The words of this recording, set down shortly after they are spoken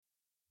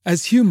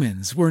As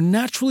humans, we're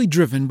naturally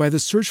driven by the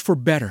search for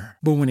better.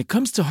 But when it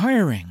comes to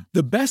hiring,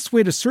 the best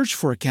way to search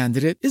for a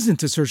candidate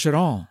isn't to search at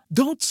all.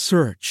 Don't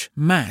search,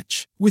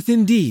 match with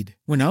Indeed.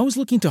 When I was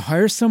looking to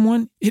hire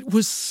someone, it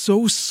was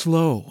so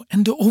slow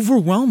and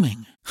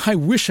overwhelming. I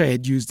wish I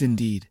had used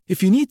Indeed.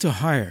 If you need to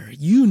hire,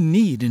 you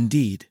need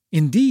Indeed.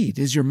 Indeed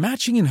is your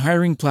matching and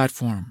hiring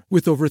platform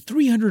with over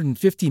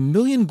 350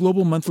 million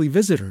global monthly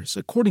visitors,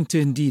 according to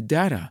Indeed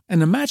data,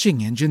 and a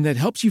matching engine that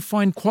helps you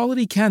find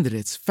quality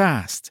candidates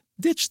fast.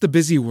 Ditch the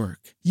busy work.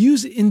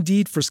 Use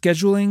Indeed for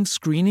scheduling,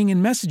 screening,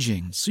 and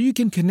messaging so you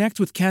can connect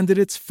with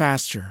candidates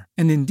faster.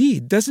 And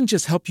Indeed doesn't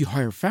just help you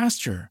hire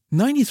faster.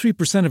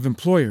 93% of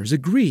employers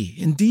agree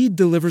Indeed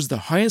delivers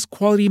the highest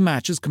quality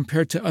matches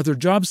compared to other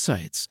job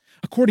sites,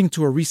 according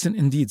to a recent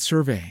Indeed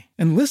survey.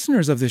 And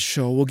listeners of this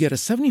show will get a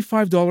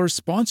 $75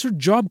 sponsored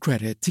job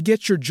credit to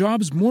get your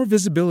jobs more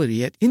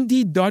visibility at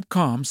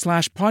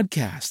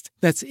Indeed.com/podcast.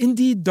 That's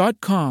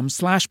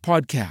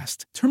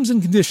Indeed.com/podcast. Terms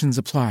and conditions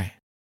apply.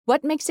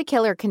 What Makes a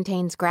Killer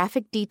contains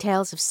graphic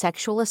details of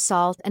sexual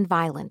assault and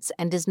violence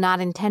and is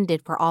not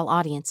intended for all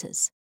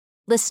audiences.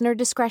 Listener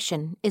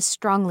discretion is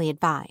strongly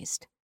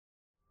advised.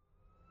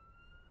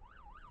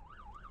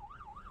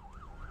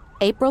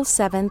 April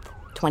 7th,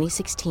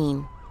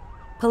 2016.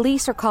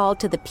 Police are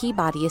called to the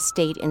Peabody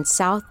estate in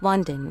South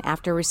London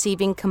after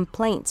receiving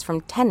complaints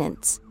from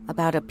tenants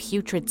about a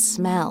putrid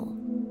smell.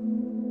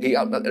 He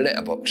opened up the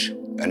letterbox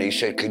and he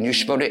said, "Can you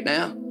smell it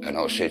now?" And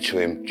I said to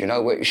him, "Do you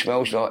know what it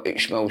smells like? It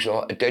smells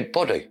like a dead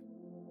body."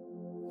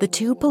 The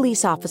two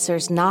police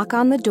officers knock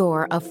on the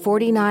door of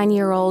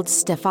 49-year-old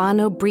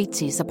Stefano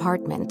Brizzi's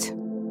apartment.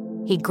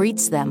 He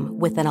greets them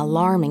with an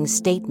alarming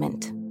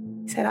statement.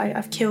 He said,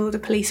 I've killed a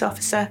police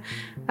officer.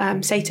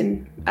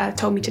 Satan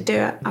told me to do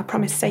it. I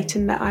promised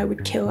Satan that I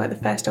would kill at the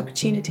first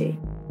opportunity.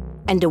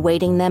 And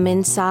awaiting them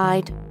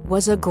inside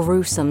was a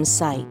gruesome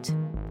sight.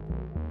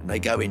 They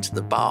go into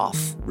the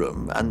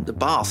bathroom and the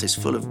bath is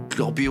full of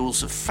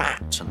globules of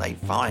fat and they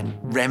find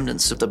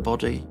remnants of the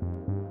body.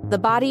 The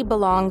body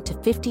belonged to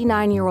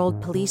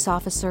 59-year-old police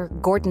officer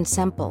Gordon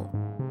Semple.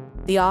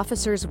 The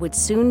officers would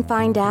soon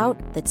find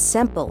out that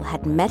Semple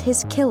had met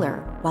his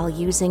killer while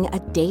using a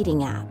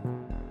dating app.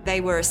 They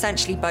were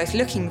essentially both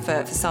looking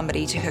for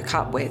somebody to hook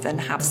up with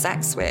and have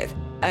sex with.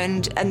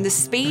 And the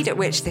speed at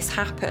which this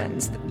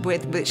happens,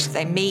 with which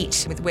they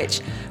meet, with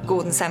which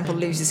Gordon Semple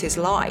loses his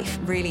life,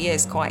 really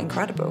is quite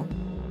incredible.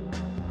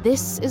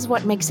 This is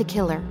What Makes a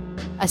Killer,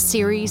 a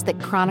series that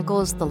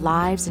chronicles the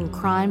lives and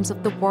crimes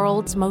of the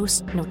world's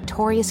most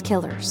notorious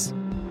killers.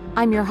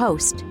 I'm your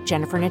host,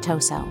 Jennifer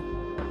Natoso.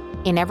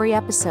 In every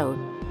episode,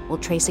 we'll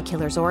trace a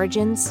killer's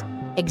origins,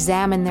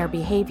 examine their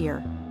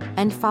behavior,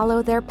 and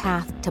follow their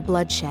path to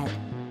bloodshed.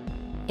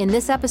 In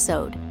this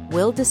episode,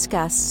 we'll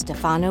discuss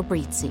Stefano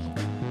Brizzi.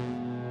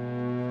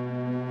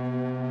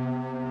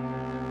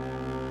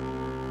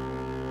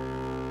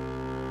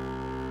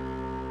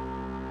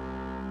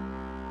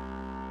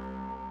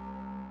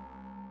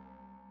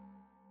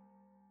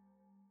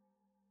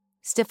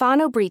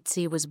 Stefano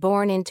Brizzi was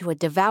born into a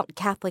devout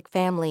Catholic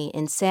family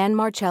in San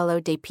Marcello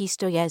de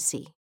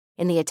Pistoiese,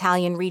 in the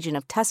Italian region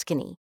of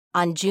Tuscany,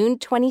 on June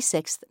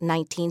 26,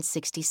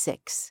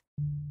 1966.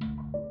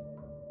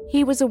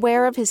 He was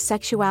aware of his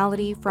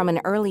sexuality from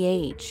an early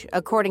age,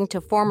 according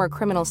to former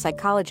criminal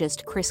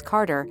psychologist Chris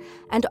Carter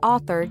and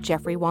author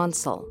Jeffrey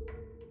Wansel.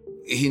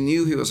 He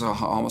knew he was a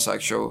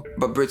homosexual,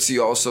 but Brizzi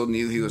also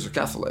knew he was a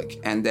Catholic,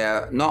 and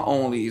that not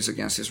only is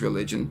against his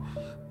religion,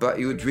 but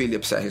it would really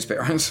upset his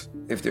parents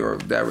if they were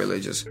that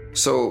religious.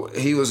 So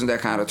he was in that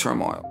kind of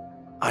turmoil.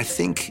 I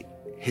think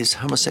his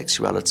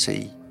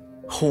homosexuality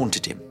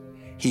haunted him.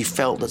 He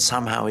felt that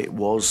somehow it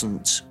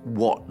wasn't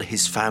what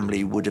his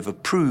family would have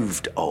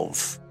approved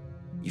of.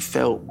 He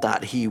felt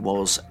that he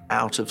was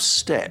out of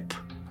step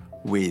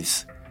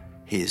with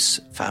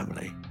his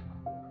family.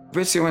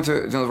 Brizzi went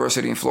to the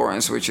university in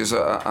Florence, which is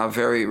a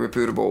very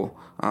reputable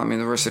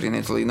university in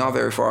Italy, not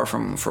very far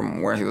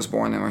from where he was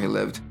born and where he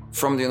lived.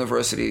 From the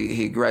university,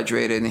 he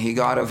graduated and he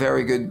got a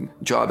very good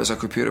job as a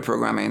computer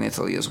programmer in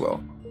Italy as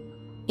well.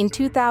 In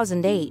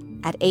 2008,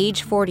 at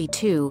age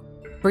 42,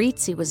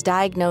 Brizzi was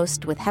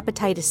diagnosed with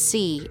hepatitis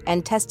C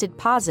and tested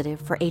positive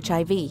for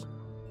HIV.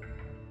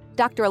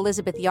 Dr.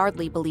 Elizabeth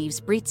Yardley believes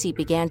Brizzi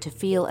began to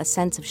feel a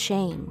sense of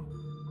shame.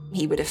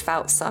 He would have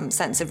felt some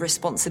sense of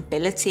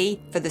responsibility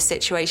for the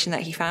situation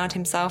that he found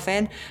himself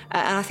in.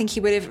 And I think he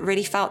would have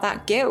really felt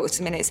that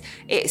guilt. I mean,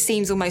 it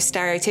seems almost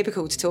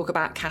stereotypical to talk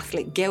about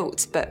Catholic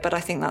guilt, but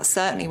I think that's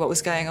certainly what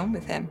was going on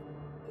with him.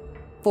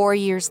 4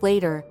 years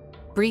later,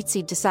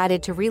 Brizzi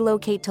decided to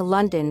relocate to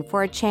London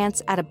for a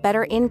chance at a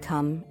better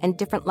income and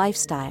different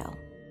lifestyle.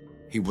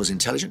 He was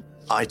intelligent,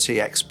 IT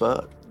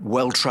expert,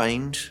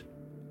 well-trained,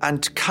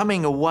 and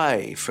coming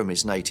away from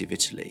his native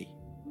Italy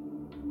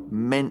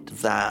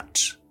meant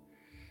that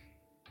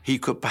he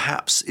could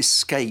perhaps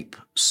escape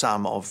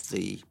some of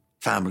the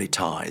family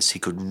ties. He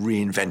could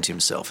reinvent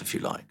himself, if you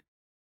like.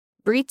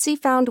 Brizzi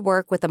found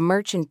work with a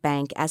merchant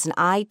bank as an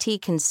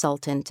IT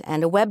consultant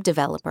and a web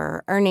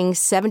developer, earning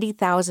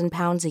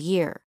 £70,000 a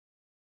year.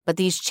 But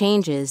these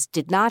changes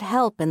did not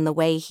help in the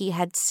way he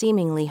had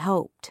seemingly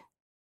hoped.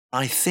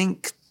 I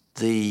think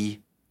the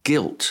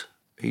guilt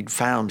he'd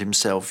found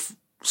himself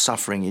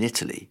suffering in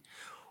Italy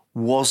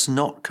was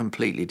not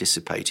completely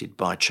dissipated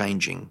by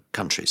changing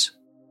countries.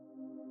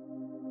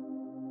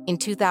 In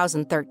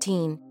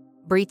 2013,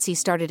 Brizzi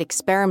started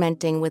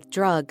experimenting with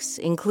drugs,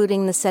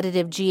 including the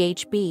sedative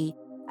GHB,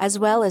 as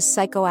well as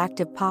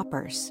psychoactive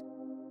poppers.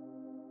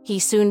 He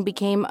soon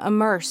became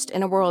immersed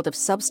in a world of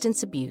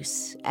substance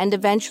abuse and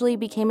eventually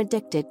became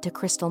addicted to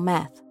crystal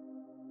meth.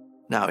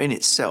 Now, in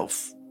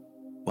itself,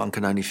 one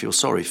can only feel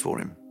sorry for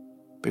him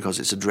because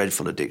it's a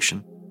dreadful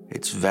addiction.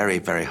 It's very,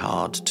 very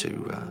hard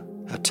to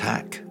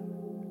attack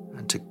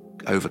and to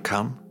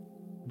overcome.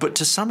 But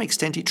to some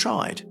extent, he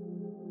tried.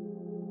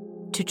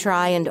 To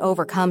try and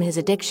overcome his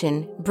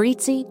addiction,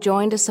 Brizzi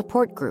joined a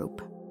support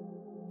group.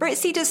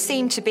 Brizzi does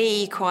seem to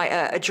be quite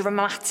a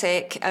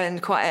dramatic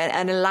and quite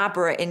an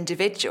elaborate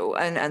individual,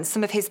 and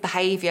some of his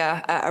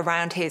behaviour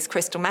around his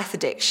crystal meth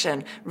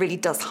addiction really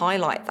does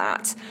highlight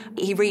that.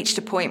 He reached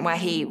a point where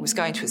he was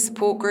going to a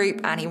support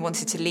group and he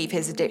wanted to leave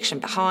his addiction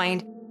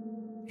behind.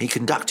 He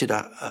conducted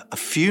a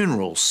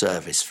funeral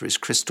service for his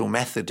crystal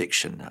meth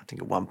addiction. I think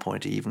at one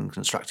point he even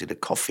constructed a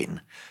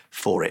coffin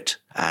for it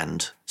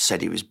and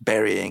said he was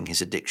burying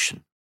his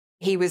addiction.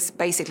 He was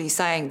basically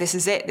saying, this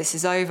is it, this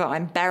is over,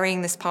 I'm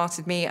burying this part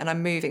of me and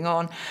I'm moving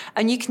on.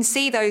 And you can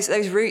see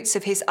those roots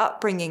of his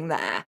upbringing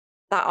there,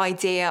 that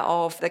idea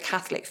of the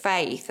Catholic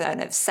faith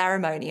and of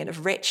ceremony and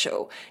of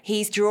ritual.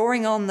 He's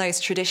drawing on those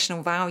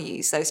traditional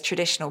values, those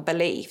traditional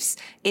beliefs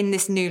in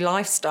this new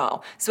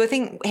lifestyle. So I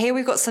think here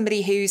we've got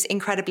somebody who's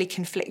incredibly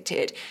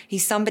conflicted.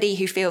 He's somebody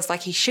who feels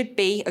like he should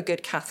be a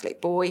good Catholic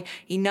boy.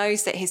 He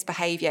knows that his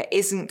behaviour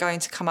isn't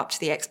going to come up to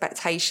the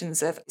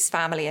expectations of his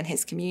family and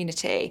his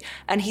community,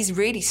 and he's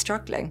really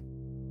struggling.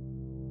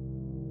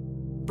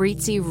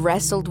 Brizzi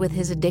wrestled with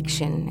his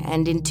addiction,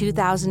 and in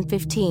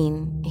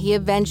 2015, he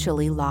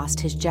eventually lost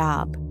his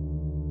job.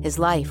 His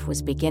life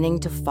was beginning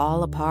to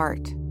fall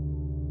apart.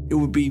 It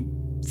would be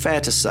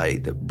fair to say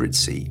that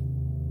Brizzi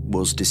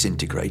was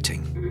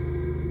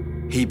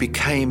disintegrating. He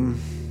became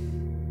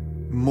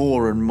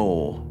more and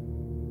more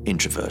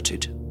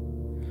introverted,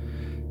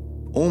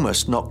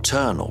 almost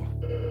nocturnal.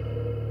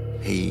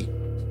 He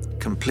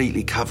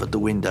completely covered the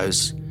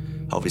windows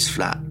of his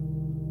flat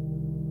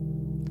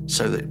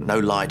so that no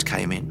light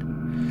came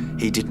in.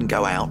 He didn't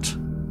go out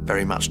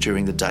very much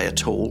during the day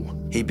at all.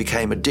 He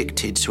became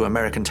addicted to an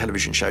American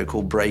television show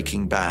called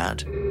Breaking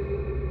Bad,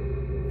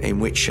 in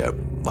which at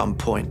one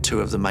point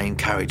two of the main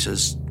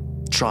characters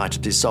try to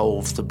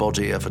dissolve the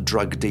body of a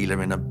drug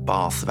dealer in a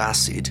bath of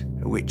acid,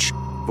 which,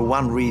 for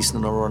one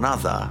reason or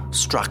another,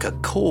 struck a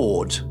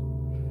chord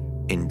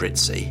in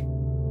Brizzi.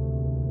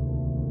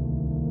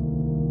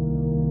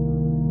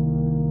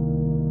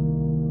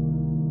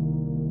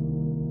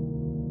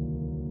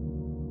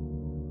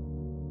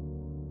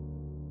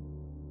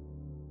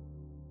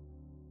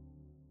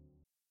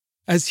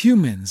 As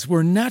humans,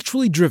 we're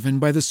naturally driven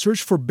by the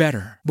search for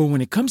better. But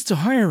when it comes to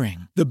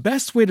hiring, the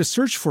best way to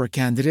search for a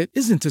candidate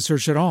isn't to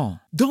search at all.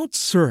 Don't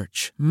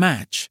search,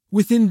 match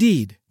with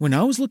Indeed. When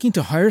I was looking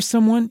to hire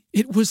someone,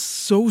 it was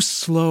so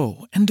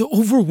slow and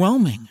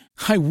overwhelming.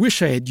 I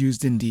wish I had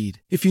used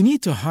Indeed. If you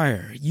need to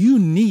hire, you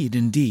need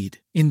Indeed.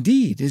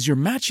 Indeed is your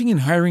matching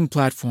and hiring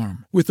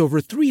platform with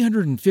over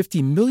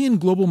 350 million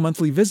global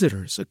monthly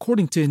visitors,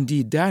 according to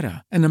Indeed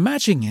data, and a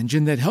matching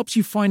engine that helps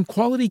you find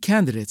quality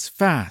candidates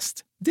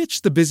fast.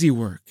 Ditch the busy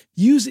work.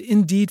 Use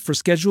Indeed for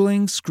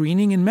scheduling,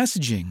 screening, and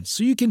messaging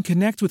so you can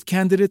connect with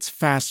candidates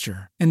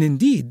faster. And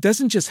Indeed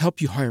doesn't just help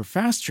you hire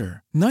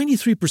faster.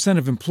 93%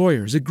 of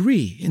employers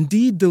agree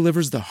Indeed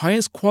delivers the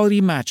highest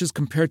quality matches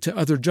compared to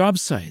other job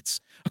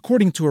sites,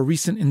 according to a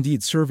recent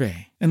Indeed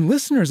survey. And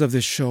listeners of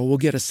this show will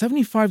get a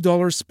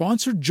 $75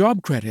 sponsored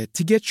job credit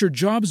to get your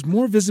jobs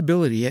more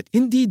visibility at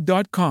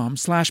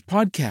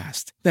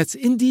Indeed.com/podcast. That's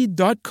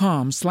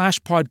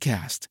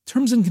Indeed.com/podcast.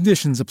 Terms and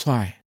conditions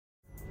apply.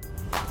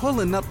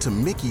 Pulling up to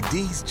Mickey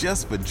D's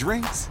just for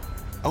drinks?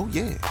 Oh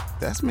yeah,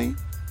 that's me.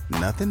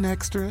 Nothing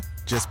extra,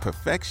 just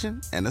perfection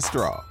and a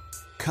straw.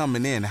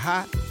 Coming in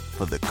hot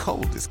for the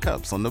coldest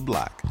cups on the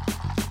block.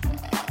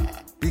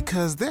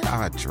 Because there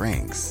are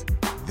drinks.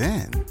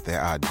 Then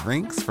there are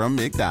drinks from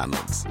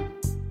McDonald's.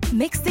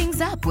 Mix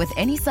things up with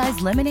any size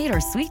lemonade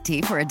or sweet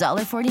tea for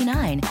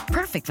 $1.49.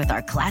 Perfect with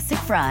our classic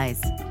fries.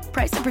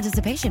 Price and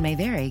participation may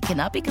vary.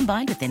 Cannot be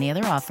combined with any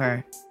other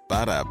offer.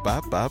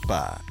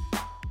 Ba-da-ba-ba-ba.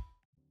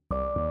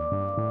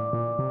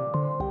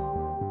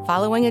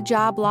 Following a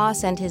job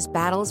loss and his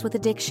battles with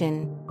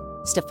addiction,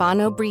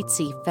 Stefano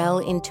Brizzi fell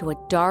into a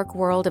dark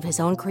world of his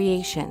own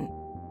creation,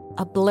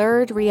 a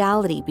blurred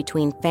reality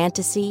between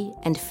fantasy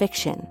and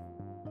fiction.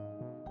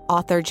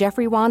 Author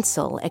Jeffrey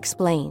Wansel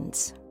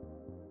explains.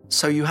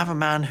 So you have a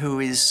man who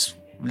is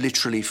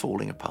literally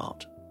falling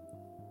apart,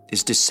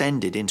 is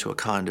descended into a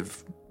kind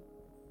of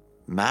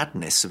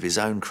madness of his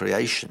own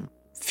creation,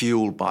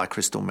 fueled by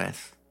crystal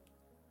meth,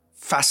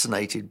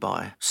 fascinated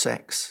by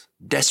sex,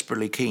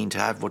 desperately keen to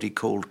have what he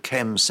called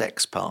chem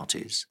sex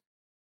parties.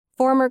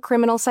 Former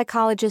criminal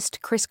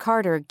psychologist Chris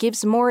Carter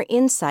gives more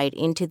insight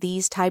into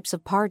these types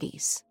of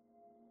parties.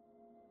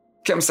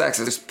 Chemsex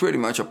is pretty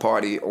much a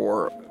party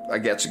or a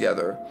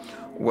get-together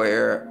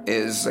where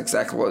is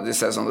exactly what it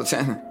says on the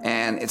tin,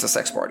 and it's a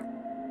sex party.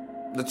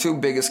 The two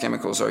biggest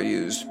chemicals are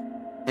used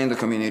in the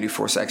community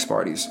for sex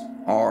parties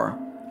are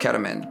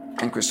ketamine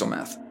and crystal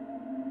meth.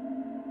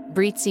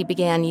 Brizzi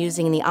began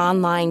using the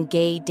online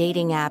gay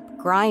dating app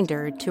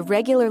Grindr to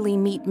regularly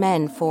meet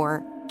men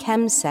for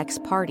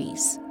chemsex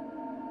parties.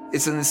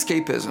 It's an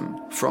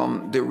escapism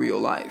from the real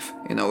life.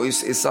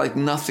 It's like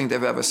nothing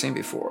they've ever seen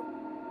before.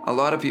 A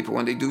lot of people,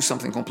 when they do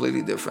something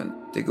completely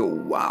different, they go,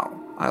 wow,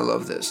 I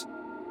love this.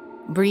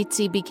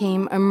 Brizzi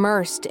became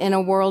immersed in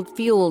a world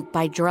fueled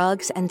by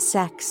drugs and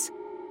sex,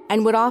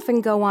 and would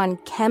often go on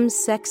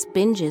chemsex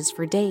binges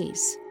for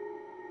days.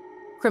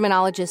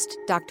 Criminologist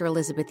Dr.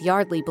 Elizabeth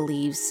Yardley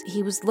believes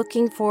he was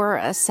looking for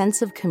a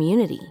sense of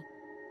community.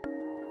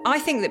 I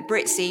think that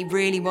Brizzi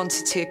really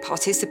wanted to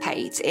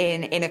participate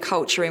in a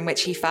culture in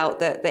which he felt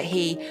that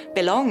he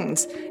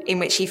belonged, in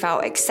which he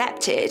felt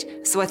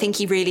accepted. So I think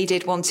he really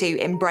did want to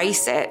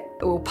embrace it,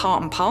 all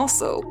part and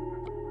parcel.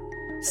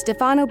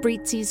 Stefano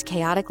Brizzi's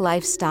chaotic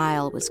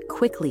lifestyle was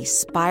quickly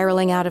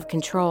spiraling out of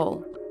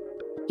control.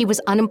 He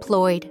was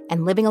unemployed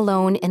and living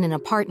alone in an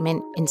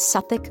apartment in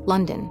Suffolk,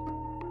 London.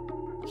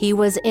 He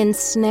was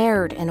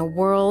ensnared in a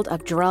world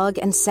of drug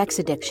and sex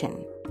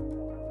addiction.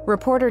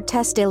 Reporter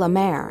Tess de la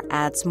Mare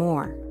adds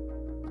more.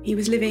 He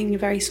was living a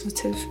very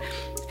sort of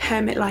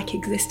hermit-like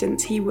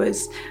existence. He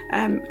was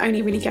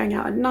only really going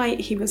out at night.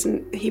 He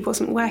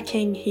wasn't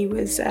working. He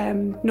was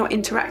not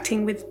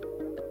interacting with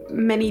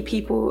many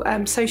people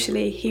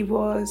socially. He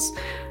was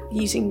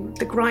using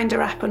the Grindr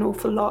app an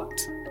awful lot,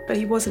 but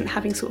he wasn't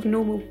having sort of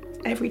normal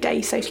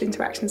everyday social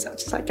interactions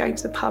such as like going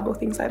to the pub or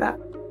things like that.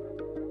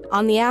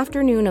 On the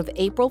afternoon of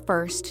April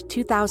 1st,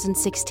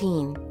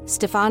 2016,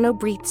 Stefano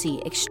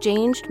Brizzi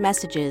exchanged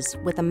messages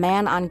with a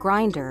man on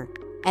Grindr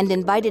and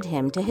invited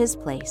him to his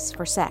place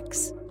for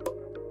sex.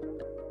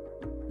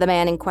 The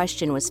man in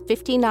question was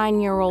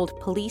 59-year-old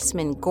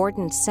policeman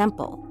Gordon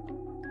Semple.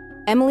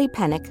 Emily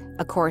Pennick,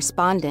 a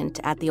correspondent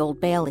at the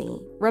Old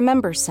Bailey,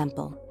 remembers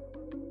Semple.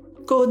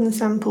 Gordon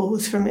Semple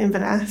was from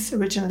Inverness,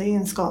 originally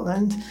in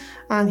Scotland,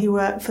 and he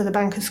worked for the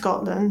Bank of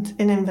Scotland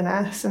in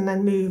Inverness and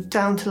then moved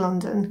down to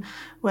London,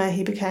 where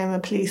he became a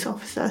police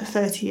officer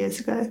 30 years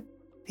ago.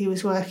 He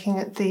was working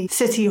at the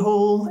City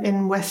Hall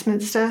in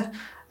Westminster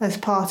as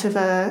part of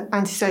an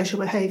antisocial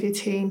behaviour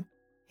team.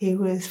 He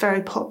was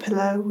very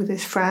popular with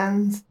his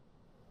friends.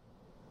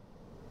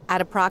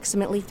 At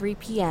approximately 3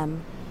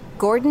 p.m.,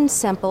 Gordon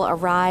Semple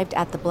arrived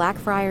at the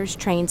Blackfriars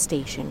train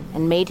station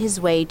and made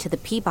his way to the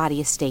Peabody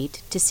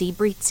estate to see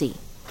Brizzi.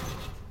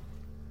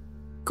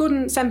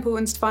 Gordon Semple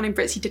and Stefano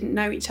Brizzi didn't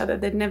know each other.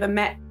 They'd never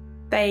met.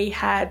 They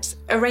had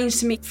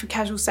arranged to meet for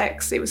casual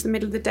sex. It was the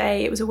middle of the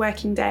day. It was a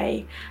working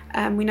day.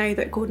 We know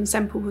that Gordon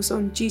Semple was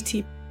on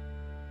duty.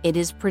 It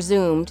is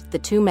presumed the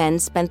two men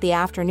spent the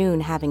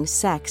afternoon having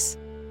sex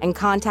and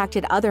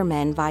contacted other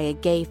men via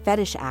gay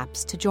fetish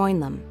apps to join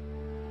them.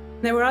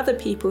 There were other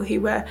people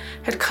who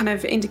had kind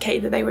of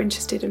indicated that they were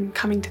interested in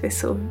coming to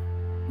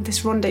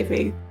this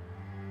rendezvous.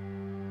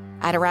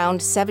 At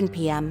around 7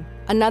 p.m.,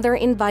 another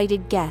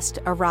invited guest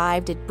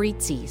arrived at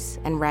Brizzi's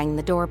and rang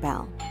the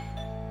doorbell.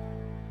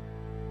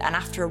 And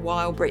after a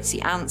while,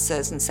 Brizzi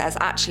answers and says,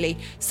 actually,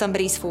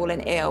 somebody's fallen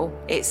ill.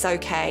 It's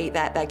okay,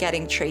 that they're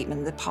getting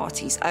treatment, the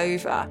party's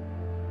over.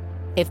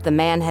 If the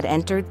man had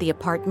entered the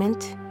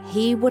apartment,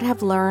 he would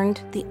have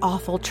learned the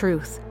awful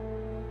truth.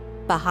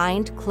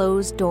 Behind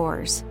closed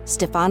doors,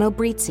 Stefano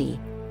Brizzi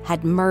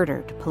had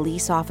murdered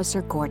police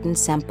officer Gordon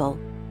Semple.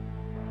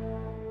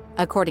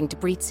 According to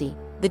Brizzi,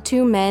 the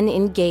two men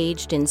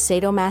engaged in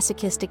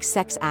sadomasochistic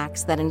sex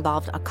acts that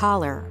involved a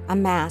collar, a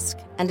mask,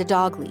 and a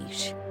dog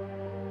leash.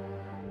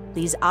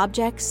 These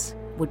objects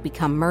would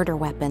become murder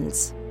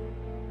weapons.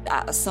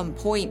 At some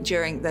point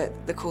during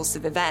the course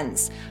of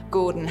events,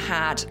 Gordon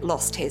had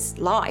lost his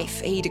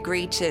life. He'd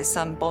agreed to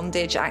some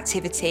bondage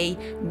activity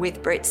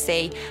with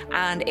Brizzi,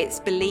 and it's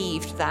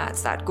believed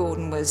that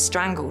Gordon was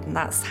strangled, and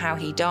that's how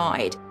he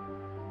died.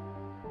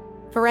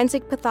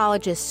 Forensic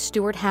pathologist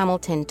Stuart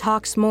Hamilton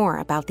talks more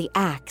about the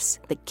acts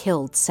that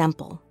killed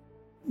Semple.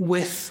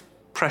 With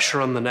pressure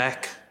on the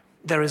neck,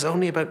 there is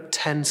only about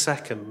 10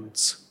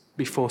 seconds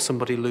before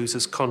somebody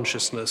loses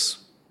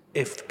consciousness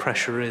if the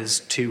pressure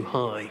is too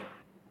high.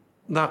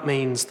 That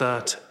means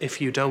that if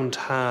you don't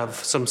have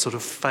some sort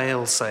of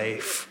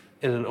fail-safe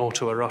in an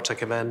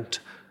autoerotic event,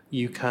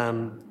 you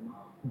can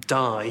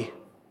die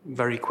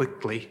very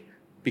quickly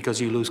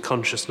because you lose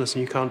consciousness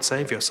and you can't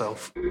save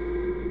yourself.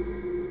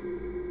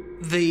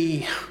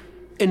 The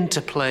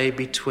interplay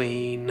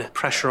between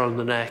pressure on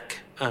the neck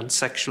and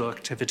sexual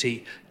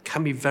activity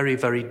can be very,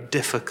 very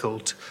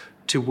difficult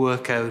to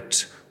work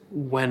out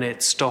when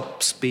it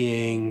stops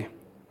being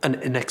an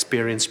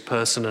inexperienced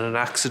person in an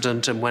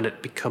accident and when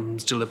it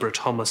becomes deliberate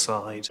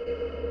homicide.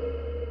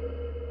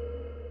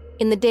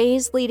 In the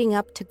days leading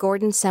up to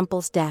Gordon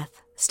Semple's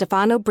death,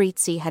 Stefano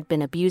Brizzi had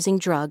been abusing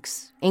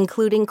drugs,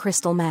 including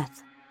crystal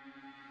meth.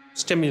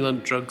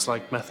 Stimulant drugs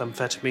like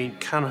methamphetamine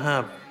can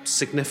have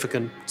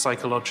significant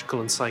psychological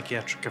and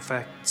psychiatric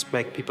effects,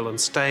 make people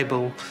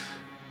unstable,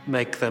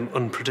 make them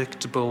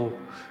unpredictable.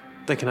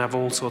 They can have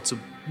all sorts of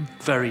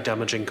very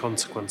damaging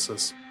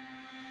consequences.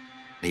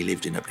 He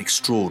lived in an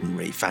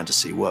extraordinary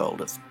fantasy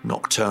world of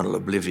nocturnal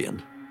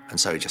oblivion, and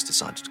so he just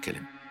decided to kill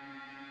him.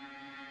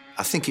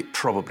 I think it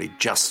probably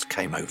just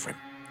came over him.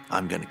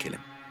 I'm going to kill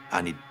him.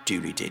 And he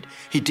duly did.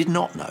 He did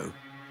not know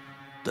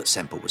that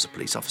Semple was a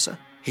police officer.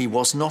 He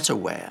was not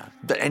aware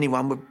that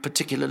anyone would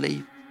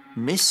particularly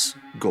miss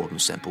Gordon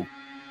Semple.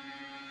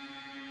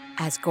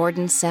 As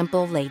Gordon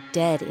Semple lay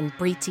dead in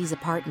Breezy's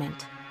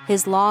apartment,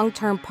 his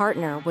long-term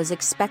partner was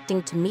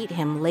expecting to meet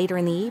him later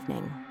in the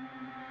evening.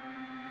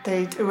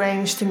 They'd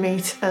arranged to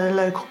meet at a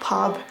local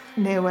pub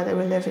near where they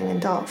were living in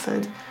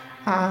Dartford,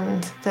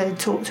 and they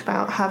talked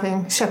about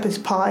having shepherd's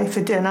pie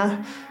for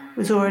dinner. It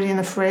was already in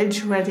the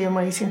fridge, ready and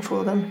waiting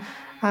for them.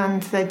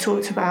 And they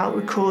talked about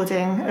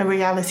recording a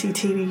reality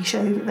TV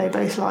show that they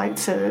both liked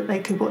so that they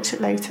could watch it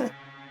later.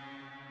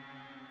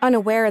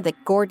 Unaware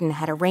that Gordon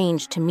had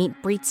arranged to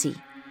meet Breezy,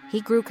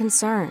 he grew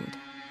concerned.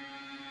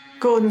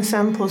 Gordon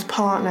Semple's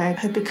partner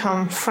had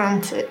become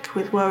frantic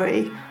with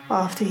worry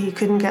after he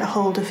couldn't get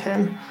hold of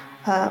him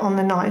on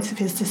the night of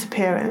his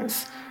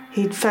disappearance.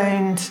 He'd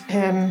phoned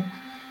him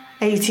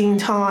 18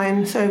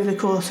 times over the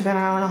course of an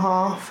hour and a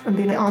half and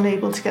been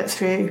unable to get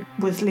through,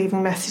 was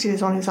leaving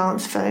messages on his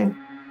aunt's phone.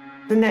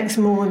 The next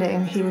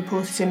morning, he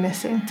reported him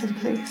missing to the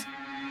police.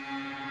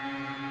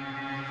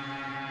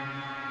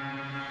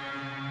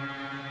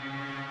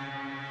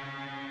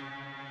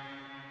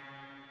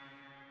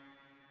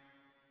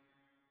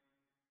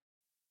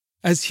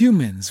 As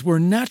humans, we're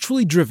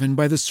naturally driven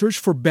by the search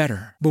for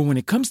better. But when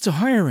it comes to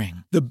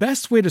hiring, the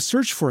best way to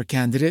search for a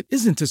candidate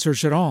isn't to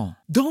search at all.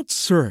 Don't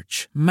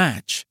search,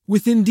 match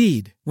with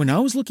Indeed. When I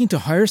was looking to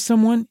hire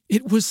someone,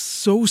 it was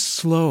so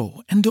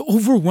slow and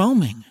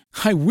overwhelming.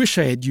 I wish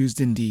I had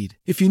used Indeed.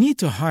 If you need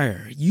to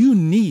hire, you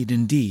need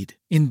Indeed.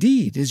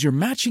 Indeed is your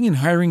matching and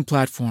hiring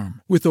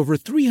platform with over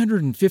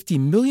 350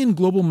 million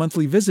global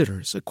monthly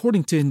visitors,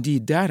 according to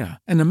Indeed data,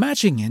 and a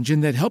matching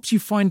engine that helps you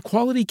find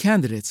quality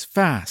candidates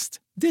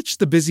fast. Ditch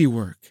the busy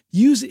work.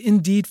 Use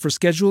Indeed for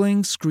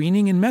scheduling,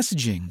 screening, and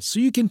messaging so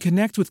you can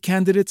connect with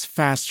candidates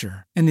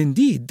faster. And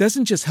Indeed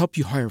doesn't just help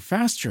you hire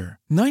faster.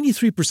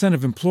 93%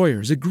 of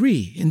employers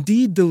agree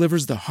Indeed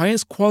delivers the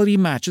highest quality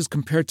matches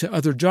compared to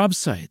other job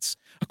sites,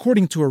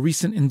 according to a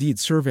recent Indeed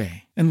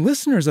survey. And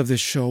listeners of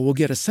this show will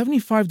get a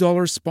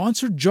 $75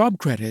 sponsored job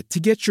credit to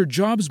get your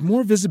jobs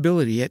more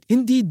visibility at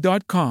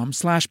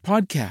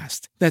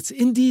Indeed.com/podcast. That's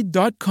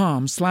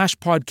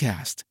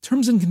Indeed.com/podcast.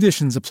 Terms and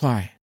conditions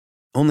apply.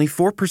 Only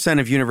 4%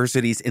 of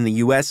universities in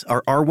the U.S.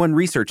 are R1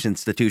 research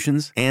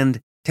institutions,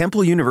 and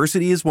Temple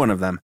University is one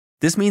of them.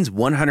 This means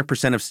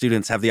 100% of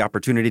students have the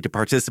opportunity to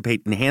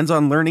participate in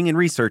hands-on learning and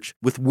research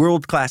with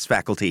world-class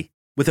faculty.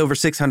 With over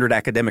 600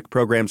 academic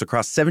programs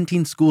across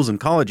 17 schools and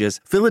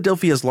colleges,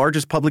 Philadelphia's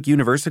largest public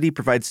university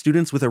provides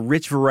students with a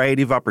rich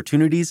variety of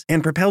opportunities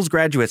and propels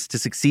graduates to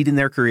succeed in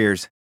their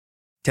careers.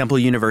 Temple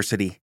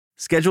University.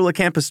 Schedule a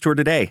campus tour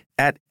today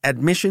at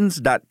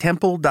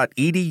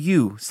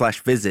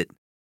admissions.temple.edu/visit.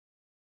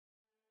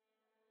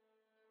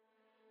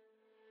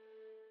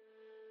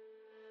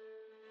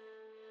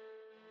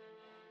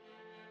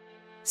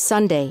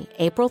 Sunday,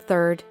 April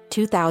 3rd,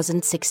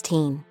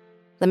 2016.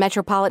 The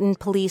Metropolitan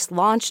Police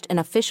launched an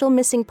official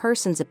missing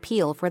persons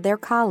appeal for their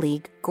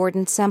colleague,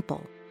 Gordon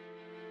Semple.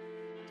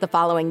 The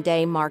following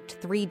day marked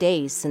 3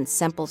 days since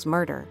Semple's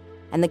murder,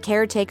 and the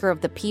caretaker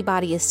of the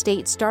Peabody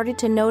estate started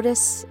to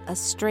notice a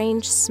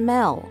strange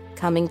smell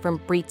coming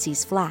from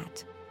Breezy's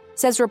flat,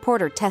 says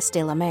reporter Tess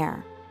de la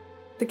Mare.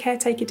 The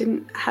caretaker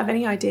didn't have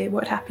any idea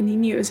what happened. He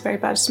knew it was a very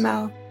bad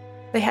smell.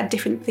 They had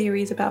different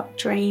theories about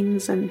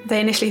drains, and they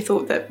initially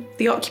thought that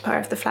the occupier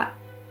of the flat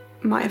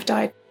might have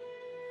died.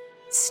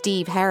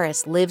 Steve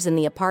Harris lives in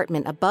the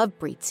apartment above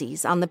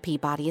Breezy's on the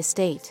Peabody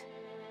estate.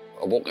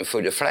 I'm walking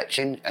through the flats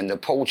and the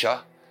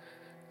porter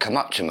come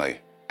up to me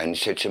and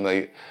said to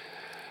me,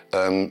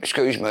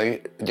 excuse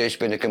me, there's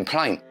been a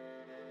complaint.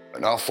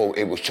 And I thought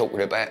he was talking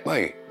about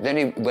me. Then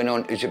he went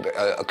on, it's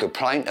a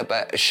complaint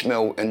about a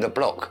smell in the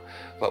block.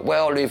 But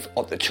where I live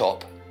at the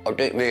top, I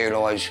didn't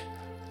realise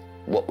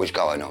what was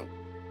going on.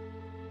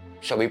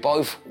 So we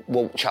both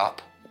walked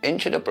up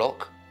into the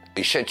block.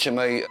 He said to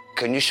me,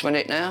 can you smell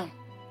it now?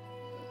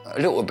 A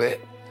little bit.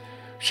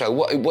 So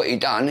what he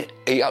done,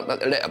 he opened up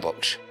the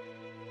letterbox.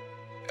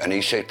 And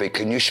he said to me,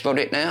 can you smell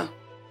it now?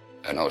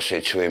 And I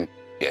said to him,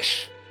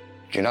 yes.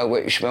 Do you know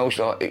what it smells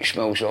like? It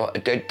smells like a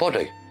dead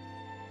body.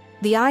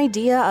 The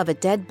idea of a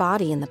dead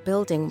body in the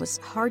building was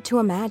hard to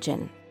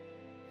imagine.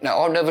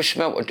 Now, I've never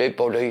smelt a dead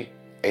body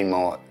in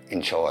my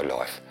entire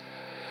life.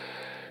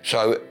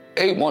 So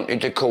he wanted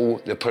to call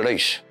the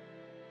police.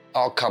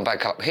 I'll come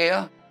back up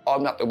here,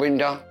 open up the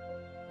window.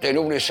 Then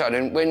all of a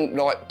sudden, when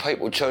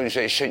people turn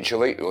their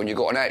central heater on, you've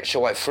got an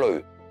outside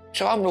flue.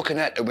 So I'm looking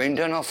out the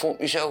window and I thought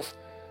to myself,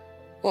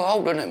 well,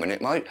 hold on a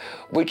minute, mate.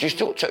 We just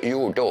knocked at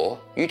your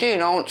door. You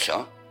didn't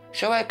answer.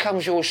 So how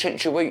comes your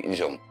central heating's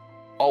on?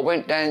 I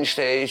went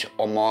downstairs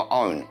on my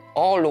own.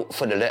 I looked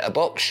for the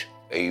letterbox.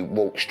 He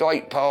walked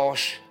straight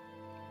past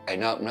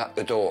and opened up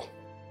the door.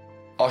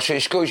 I said,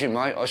 excuse me,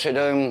 mate. I said,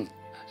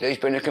 there's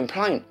been a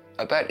complaint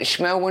about the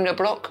smell in the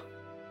block.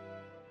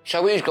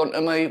 So he's gone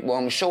to me, well,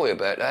 I'm sorry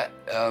about that.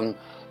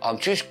 I'm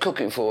just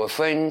cooking for a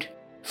friend.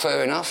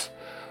 Fair enough.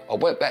 I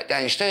went back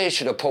downstairs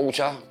to the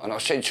porter and I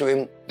said to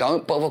him,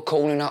 don't bother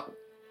calling up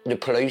the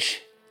police.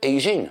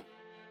 He's in.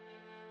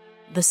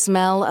 The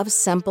smell of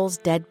Semple's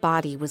dead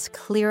body was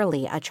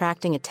clearly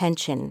attracting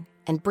attention,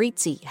 and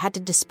Brizzi had to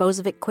dispose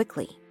of it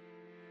quickly.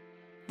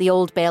 The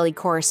Old Bailey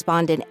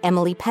correspondent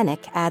Emily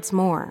Pennick adds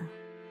more.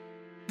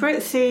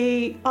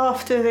 Brizzi,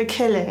 after the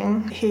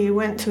killing, he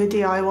went to a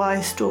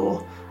DIY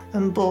store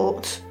and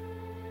bought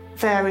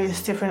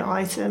various different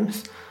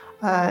items,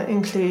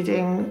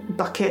 including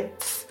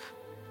buckets,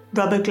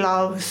 rubber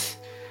gloves,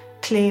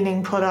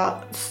 cleaning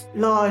products,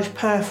 large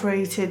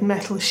perforated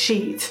metal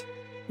sheet,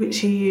 which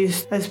he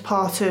used as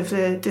part of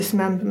the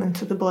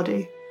dismemberment of the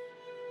body.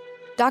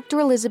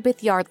 Dr.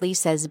 Elizabeth Yardley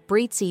says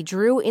Brizzi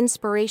drew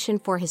inspiration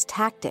for his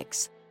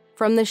tactics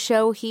from the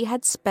show he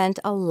had spent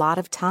a lot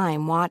of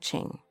time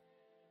watching.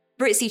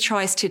 Brizzi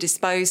tries to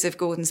dispose of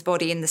Gordon's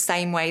body in the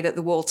same way that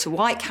the Walter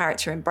White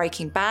character in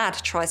Breaking Bad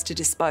tries to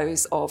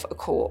dispose of a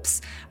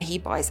corpse. He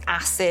buys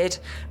acid,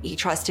 he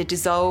tries to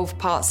dissolve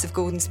parts of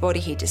Gordon's body,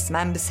 he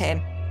dismembers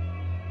him.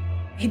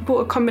 He'd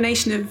bought a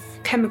combination of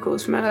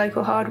chemicals from a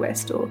local hardware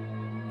store.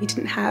 He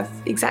didn't have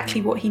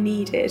exactly what he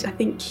needed. I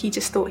think he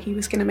just thought he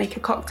was going to make a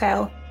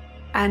cocktail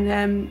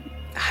and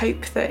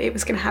hope that it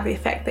was going to have the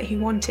effect that he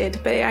wanted,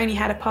 but it only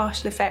had a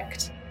partial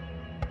effect.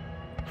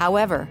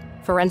 However,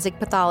 forensic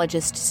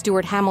pathologist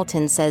Stuart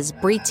Hamilton says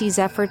Brizzi's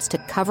efforts to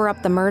cover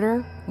up the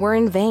murder were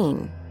in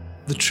vain.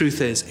 The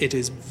truth is, it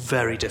is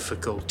very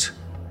difficult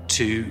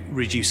to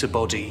reduce a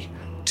body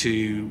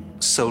to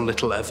so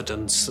little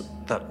evidence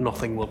that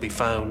nothing will be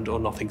found or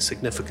nothing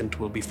significant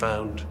will be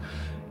found.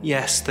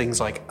 Yes,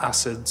 things like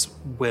acids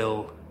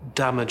will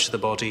damage the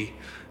body,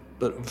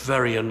 but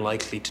very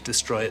unlikely to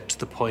destroy it to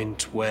the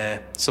point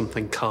where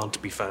something can't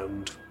be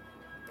found.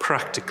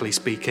 Practically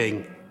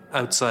speaking,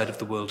 outside of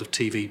the world of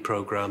TV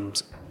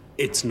programs,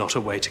 it's not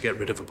a way to get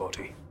rid of a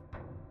body.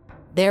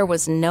 There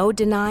was no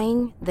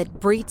denying that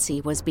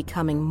Brizzi was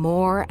becoming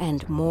more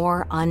and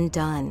more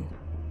undone.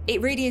 It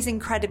really is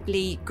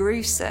incredibly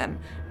gruesome,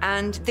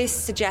 and this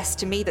suggests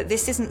to me that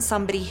this isn't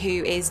somebody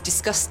who is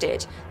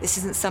disgusted. This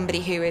isn't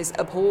somebody who is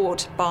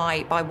abhorred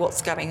by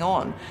what's going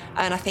on.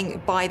 And I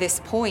think by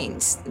this point,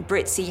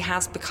 Brizzi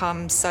has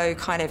become so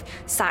kind of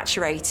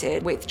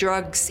saturated with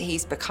drugs,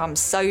 he's become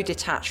so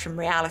detached from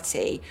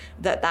reality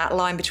that that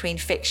line between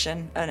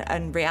fiction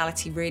and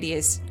reality really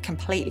is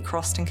completely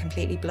crossed and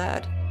completely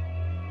blurred.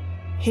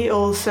 He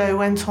also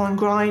went on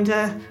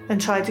Grindr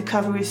and tried to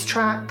cover his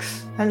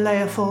tracks and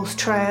lay a false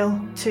trail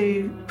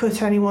to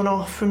put anyone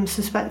off from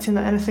suspecting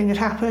that anything had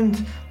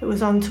happened that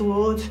was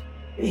untoward.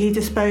 He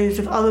disposed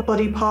of other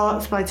body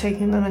parts by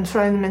taking them and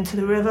throwing them into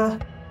the river.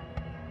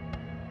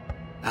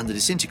 And the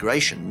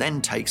disintegration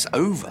then takes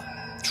over,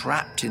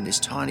 trapped in this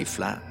tiny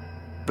flat,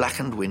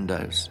 blackened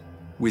windows,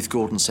 with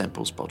Gordon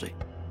Semple's body.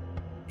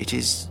 It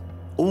is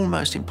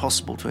almost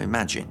impossible to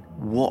imagine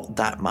what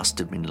that must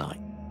have been like.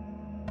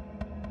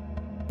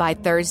 By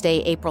Thursday,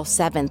 April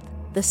 7th,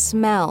 the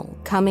smell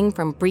coming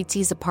from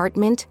Brizzi's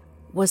apartment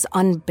was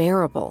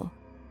unbearable.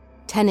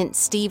 Tenant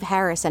Steve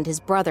Harris and his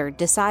brother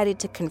decided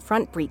to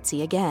confront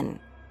Brizzi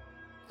again.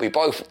 We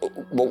both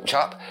walked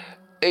up.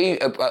 He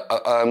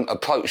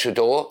approached the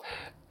door.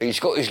 He's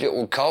got his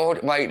little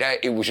card, made out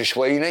it was a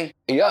Sweeney.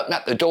 He opened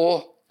up the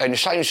door, and the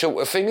same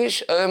sort of thing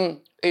is,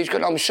 he's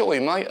going, I'm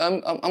sorry, mate,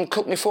 I'm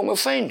cooking for my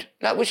friend.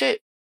 That was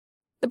it.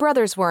 The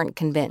brothers weren't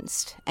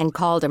convinced and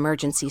called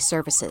emergency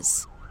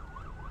services.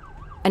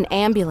 An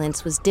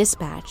ambulance was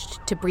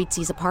dispatched to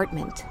Brizzi's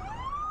apartment.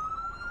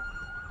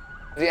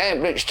 The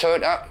ambulance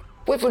turned up.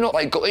 Whether or not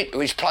they got into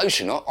his place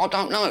or not, I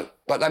don't know.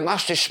 But they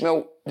must have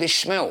smelled this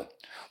smell.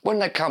 When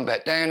they come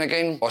back down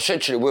again, I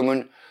said to the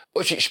woman,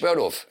 what's it smelled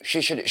of?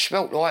 She said, it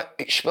smells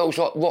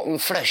like rotten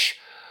flesh.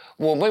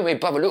 Well, when we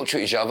brother looked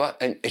at each other,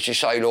 and she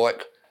say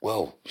like,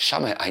 well,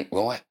 something ain't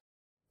right.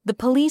 The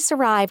police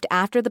arrived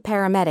after the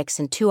paramedics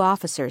and 2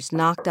 officers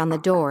knocked on the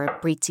door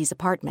at Brizzi's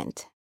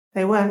apartment.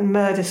 They weren't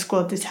murder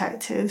squad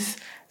detectives,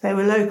 they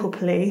were local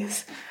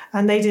police,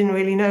 and they didn't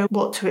really know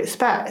what to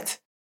expect.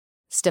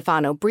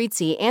 Stefano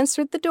Brizzi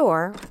answered the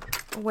door,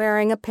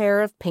 wearing a pair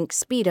of pink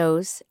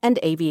Speedos and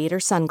aviator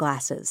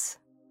sunglasses.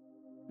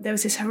 There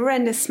was this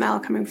horrendous smell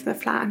coming from the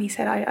flat, and he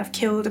said, I've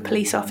killed a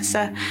police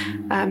officer.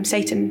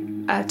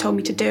 Satan told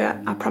me to do it.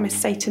 I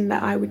promised Satan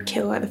that I would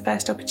kill at the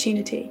first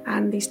opportunity.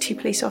 And these 2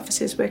 police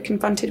officers were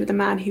confronted with a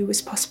man who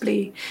was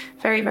possibly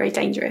very, very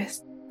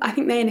dangerous. I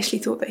think they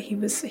initially thought that he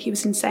was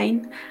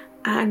insane,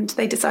 and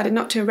they decided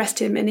not to arrest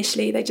him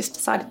initially. They just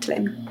decided to let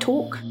him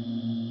talk.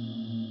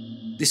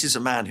 This is a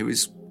man who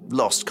has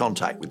lost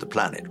contact with the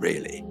planet,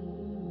 really.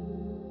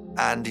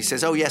 And he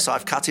says, oh, yes,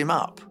 I've cut him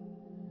up.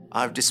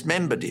 I've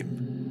dismembered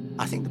him.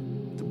 I think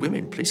the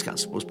women police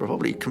constables were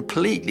probably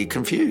completely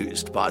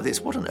confused by this.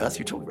 What on earth are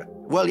you talking about?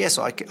 well, yes,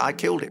 I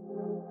killed him.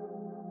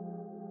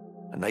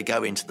 And they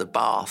go into the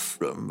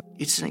bathroom.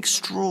 It's an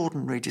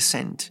extraordinary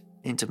descent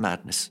into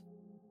madness.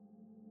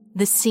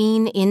 The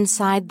scene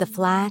inside the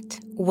flat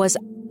was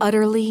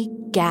utterly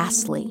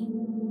ghastly.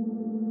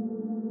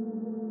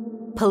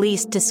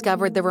 Police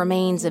discovered the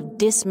remains of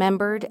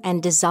dismembered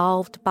and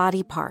dissolved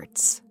body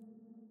parts.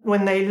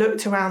 When they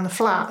looked around the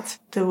flat,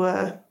 there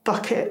were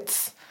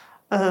buckets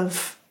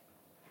of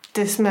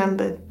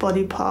dismembered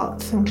body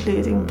parts,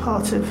 including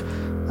part of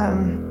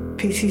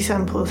PC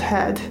Semple's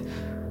head.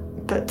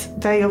 But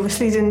they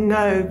obviously didn't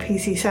know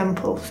PC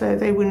Semple, so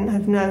they wouldn't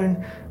have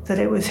known that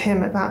it was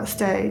him at that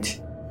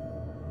stage.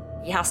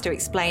 He has to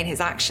explain his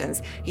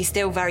actions. He's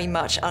still very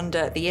much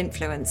under the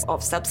influence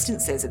of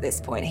substances at this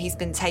point. He's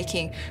been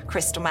taking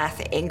crystal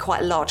meth in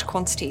quite large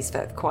quantities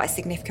for quite a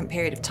significant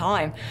period of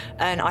time.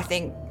 And I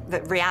think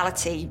that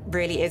reality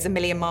really is a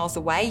million miles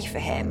away for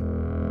him.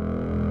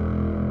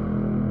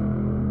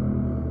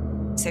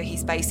 So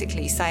he's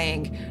basically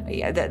saying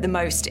that the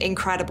most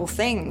incredible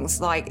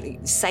things, like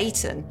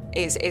Satan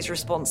is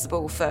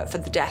responsible for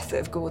the death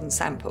of Gordon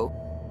Semple.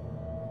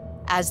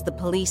 As the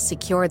police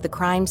secured the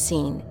crime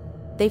scene,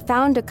 they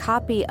found a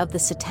copy of the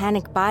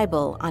Satanic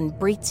Bible on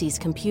Brizzi's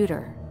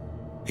computer.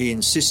 He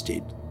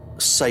insisted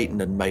Satan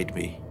had made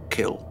me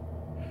kill.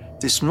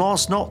 This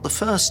was not the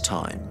first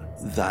time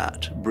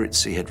that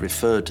Brizzi had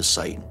referred to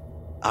Satan.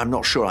 I'm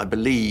not sure I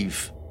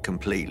believe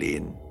completely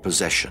in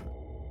possession,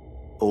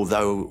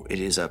 although it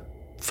is a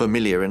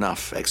familiar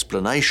enough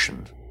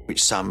explanation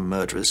which some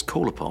murderers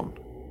call upon.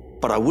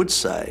 But I would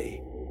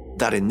say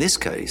that in this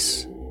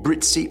case,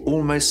 Brizzi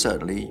almost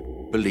certainly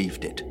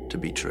believed it to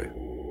be true.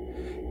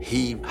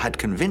 He had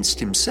convinced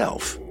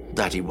himself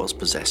that he was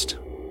possessed,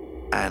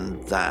 and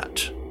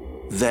that,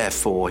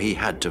 therefore, he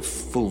had to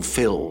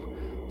fulfill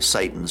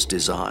Satan's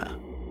desire.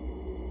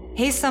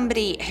 Here's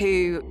somebody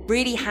who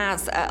really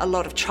has a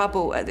lot of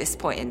trouble at this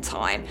point in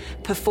time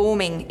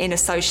performing in a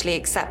socially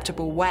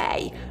acceptable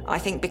way. I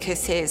think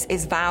because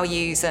his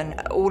values and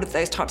all of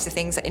those types of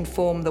things that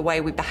inform the way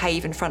we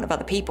behave in front of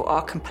other people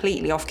are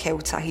completely off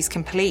kilter. He's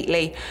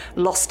completely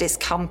lost his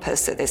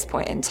compass at this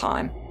point in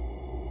time.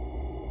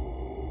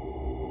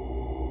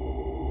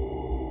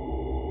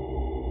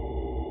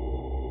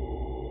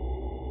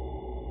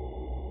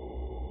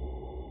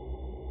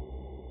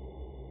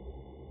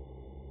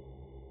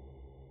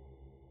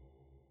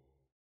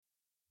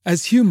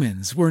 As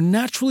humans, we're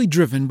naturally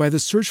driven by the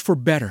search for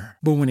better.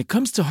 But when it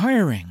comes to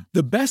hiring,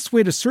 the best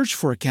way to search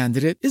for a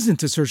candidate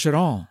isn't to search at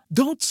all.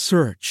 Don't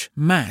search,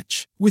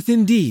 match with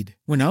Indeed.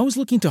 When I was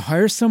looking to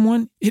hire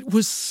someone, it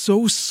was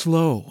so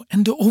slow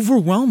and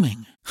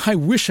overwhelming. I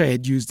wish I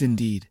had used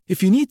Indeed.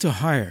 If you need to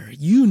hire,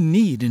 you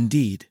need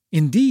Indeed.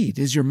 Indeed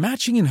is your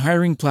matching and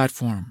hiring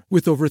platform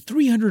with over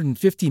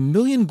 350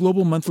 million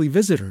global monthly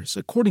visitors,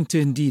 according to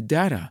Indeed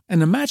data,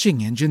 and a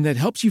matching engine that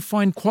helps you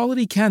find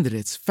quality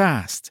candidates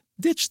fast.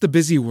 Ditch the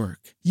busy work.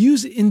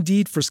 Use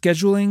Indeed for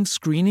scheduling,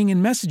 screening,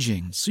 and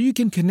messaging so you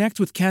can connect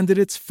with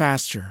candidates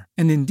faster.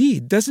 And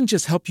Indeed doesn't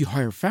just help you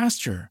hire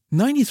faster.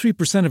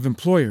 93% of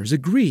employers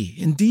agree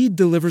Indeed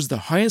delivers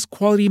the highest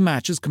quality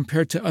matches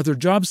compared to other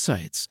job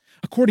sites,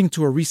 according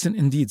to a recent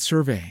Indeed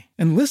survey.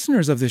 And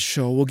listeners of this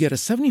show will get a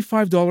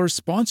 $75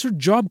 sponsored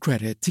job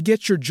credit to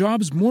get your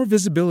jobs more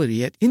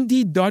visibility at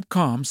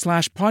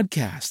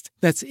Indeed.com/podcast.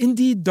 That's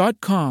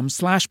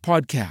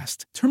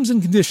Indeed.com/podcast. Terms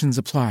and conditions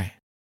apply.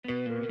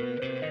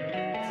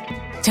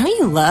 Don't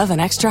you love an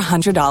extra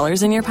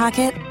 $100 in your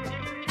pocket?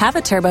 Have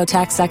a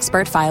TurboTax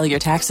expert file your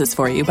taxes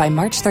for you by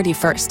March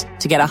 31st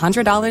to get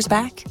 $100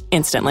 back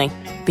instantly.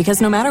 Because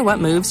no matter what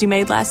moves you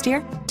made last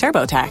year,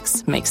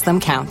 TurboTax makes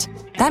them count.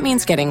 That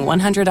means getting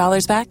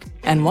 $100 back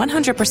and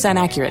 100%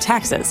 accurate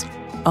taxes,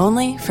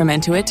 only from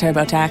Intuit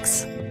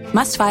TurboTax.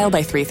 Must file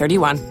by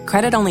 3/31.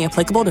 Credit only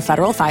applicable to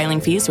federal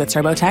filing fees with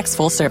TurboTax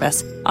full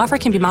service. Offer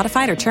can be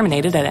modified or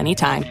terminated at any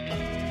time.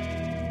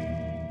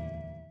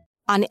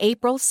 On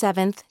April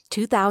 7,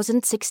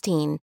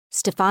 2016,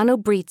 Stefano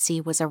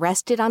Brizzi was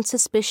arrested on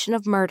suspicion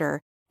of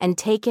murder and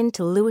taken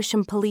to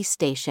Lewisham Police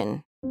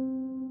Station.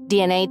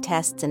 DNA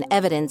tests and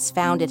evidence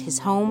found at his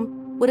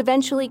home would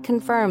eventually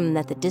confirm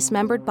that the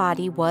dismembered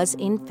body was,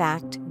 in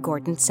fact,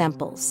 Gordon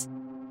Semple's.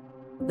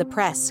 The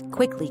press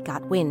quickly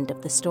got wind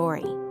of the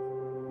story.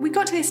 We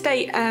got to the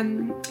estate,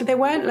 there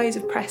weren't loads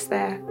of press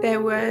there.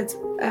 There was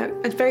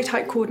a very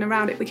tight cordon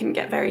around it. We couldn't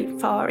get very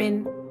far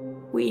in.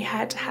 We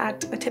had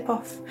a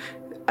tip-off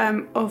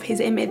of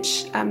his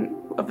image,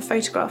 of a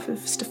photograph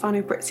of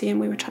Stefano Brizzi, and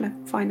we were trying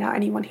to find out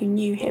anyone who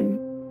knew him.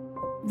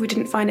 We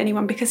didn't find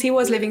anyone because he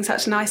was living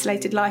such an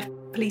isolated life.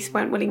 Police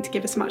weren't willing to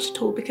give us much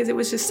at all because it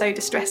was just so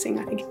distressing,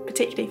 I think,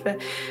 particularly for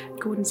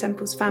Gordon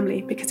Semple's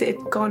family, because it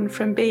had gone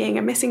from being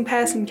a missing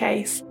person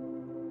case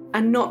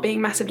and not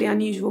being massively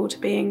unusual to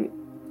being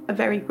a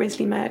very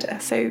grisly murder.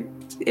 So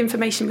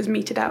information was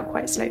meted out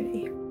quite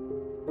slowly.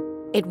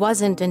 It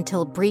wasn't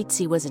until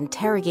Brizzi was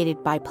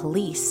interrogated by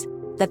police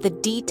that the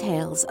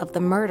details of the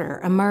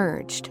murder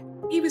emerged.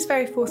 He was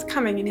very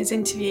forthcoming in his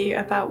interview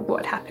about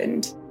what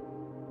happened.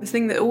 The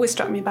thing that always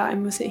struck me about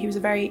him was that he was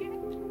a very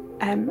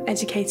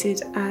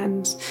educated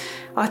and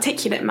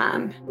articulate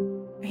man.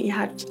 He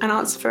had an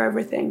answer for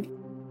everything.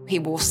 He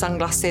wore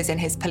sunglasses in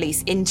his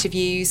police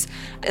interviews.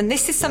 And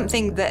this is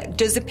something that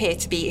does appear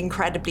to be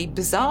incredibly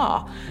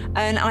bizarre.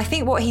 And I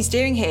think what he's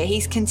doing here,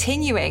 he's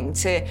continuing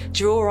to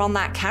draw on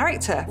that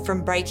character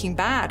from Breaking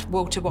Bad,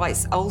 Walter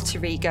White's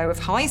alter ego of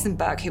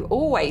Heisenberg, who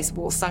always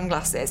wore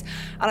sunglasses.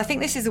 And I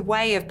think this is a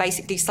way of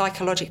basically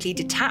psychologically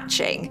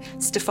detaching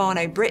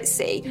Stefano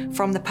Brizzi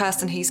from the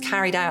person who's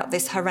carried out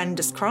this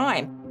horrendous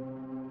crime.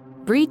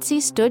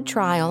 Brizzi stood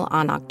trial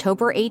on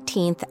October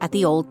 18th at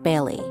the Old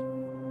Bailey.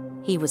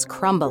 He was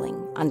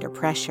crumbling under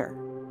pressure.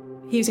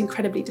 He was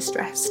incredibly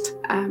distressed.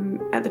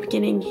 At the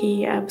beginning,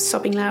 he was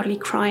sobbing loudly,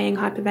 crying,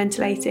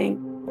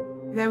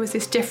 hyperventilating. There was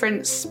this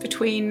difference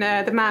between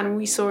the man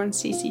we saw on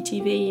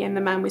CCTV and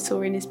the man we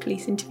saw in his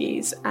police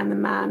interviews and the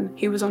man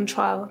who was on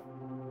trial.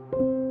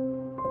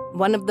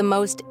 One of the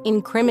most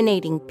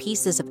incriminating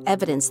pieces of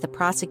evidence the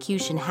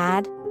prosecution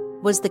had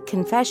was the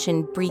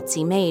confession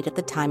Brizzi made at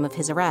the time of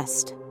his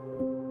arrest.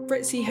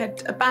 Brizzi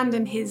had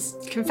abandoned his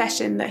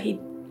confession that he'd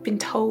been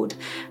told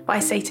by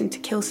Satan to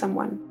kill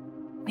someone.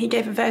 He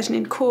gave a version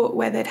in court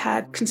where they'd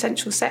had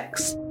consensual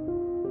sex.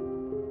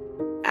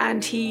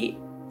 And he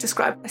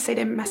described a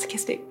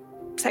sadomasochistic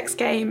sex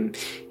game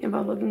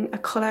involving a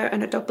collar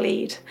and a dog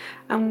lead.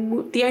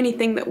 And the only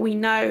thing that we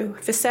know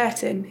for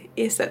certain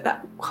is that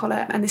that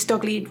collar and this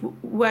dog lead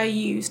were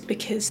used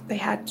because they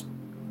had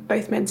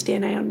both men's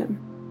DNA on them.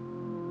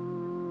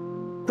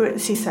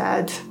 Brizzi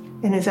said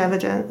in his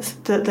evidence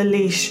that the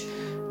leash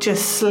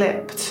just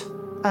slipped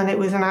and it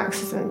was an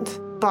accident.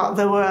 But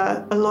there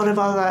were a lot of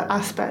other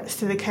aspects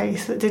to the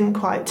case that didn't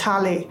quite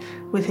tally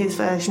with his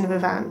version of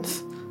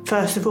events.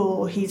 First of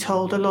all, he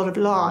told a lot of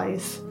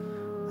lies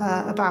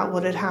about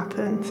what had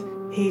happened.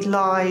 He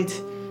lied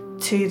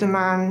to the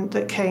man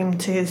that came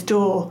to his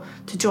door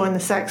to join the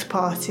sex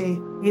party.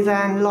 He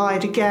then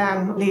lied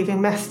again,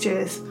 leaving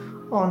messages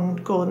on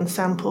Gordon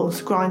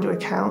Semple's Grindr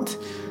account.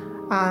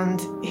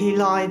 And he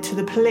lied to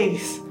the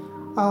police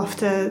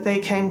after they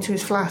came to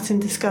his flat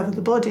and discovered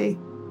the body.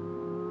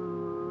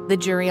 The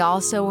jury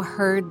also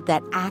heard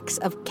that acts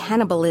of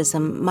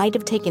cannibalism might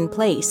have taken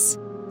place,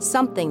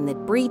 something that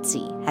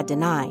Brizzi had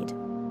denied.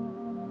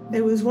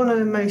 It was one of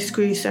the most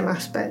gruesome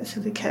aspects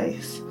of the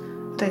case.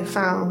 They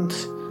found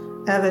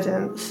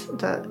evidence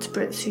that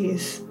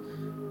Brizzi's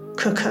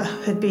cooker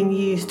had been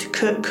used to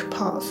cook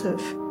parts of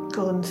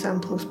Gordon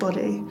Semple's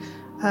body.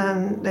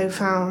 They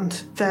found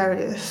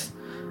various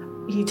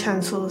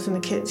utensils in the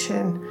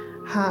kitchen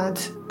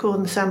had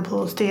Gordon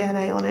Semple's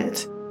DNA on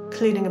it,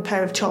 including a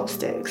pair of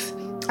chopsticks.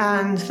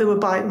 And there were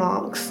bite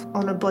marks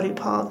on a body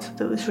part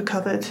that was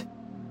recovered.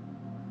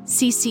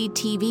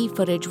 CCTV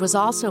footage was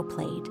also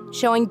played,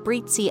 showing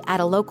Brizzi at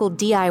a local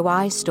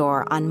DIY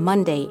store on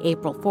Monday,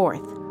 April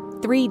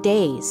 4th, 3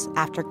 days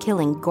after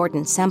killing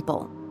Gordon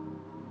Semple.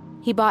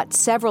 He bought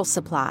several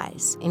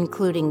supplies,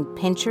 including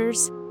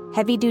pinchers,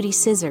 heavy-duty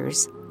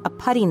scissors, a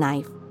putty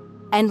knife,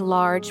 and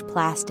large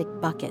plastic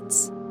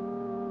buckets.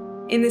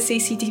 In the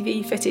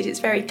CCTV footage, it's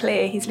very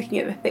clear he's looking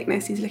at the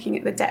thickness, he's looking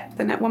at the depth,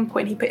 and at one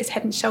point he put his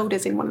head and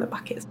shoulders in one of the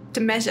buckets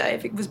to measure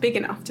if it was big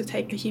enough to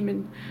take a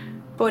human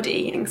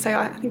body. And so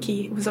I think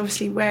he was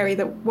obviously wary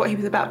that what he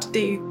was about to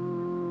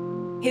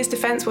do. His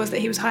defence was that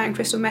he was high on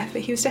crystal meth,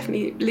 but he was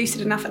definitely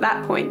lucid enough at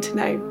that point to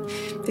know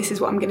this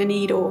is what I'm going to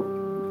need, or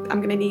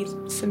I'm going to need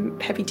some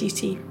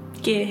heavy-duty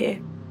gear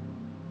here.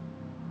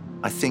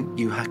 I think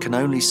you can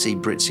only see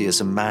Brizzi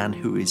as a man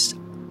who is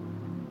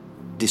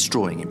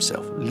destroying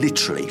himself,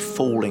 literally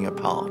falling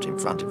apart in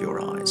front of your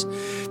eyes,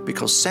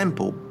 because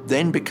Semple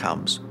then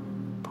becomes,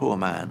 poor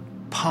man,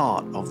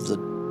 part of the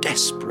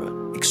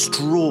desperate,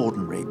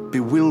 extraordinary,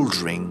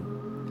 bewildering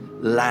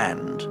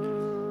land,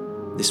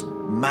 this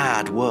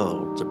mad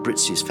world that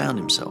Brizzi has found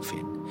himself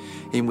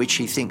in which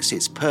he thinks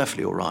it's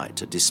perfectly all right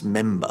to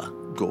dismember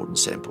Gordon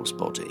Semple's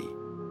body.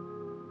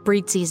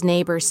 Brizzi's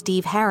neighbor,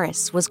 Steve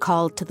Harris, was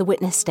called to the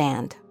witness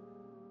stand.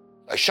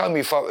 They showed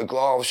me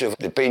photographs of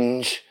the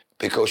bins,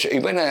 because he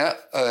went out,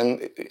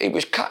 he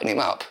was cutting him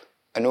up,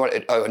 and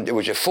there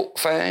was a foot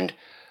found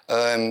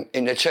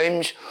in the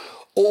Thames.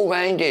 All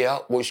round here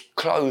was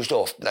closed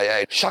off. They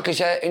had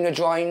suckers out in the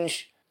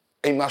drains.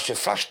 He must have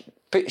flushed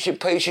bits and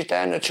pieces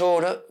down the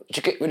toilet to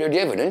get rid of the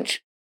evidence.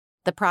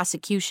 The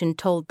prosecution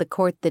told the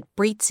court that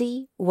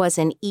Brizzi was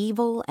an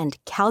evil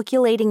and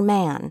calculating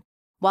man,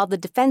 while the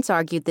defense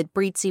argued that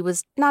Brizzi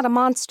was not a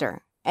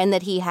monster and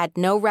that he had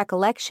no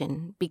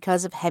recollection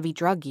because of heavy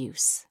drug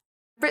use.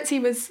 Brizzi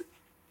was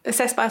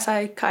assessed by a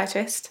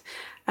psychiatrist.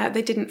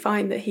 They didn't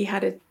find that he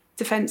had a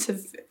defence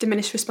of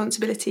diminished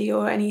responsibility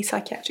or any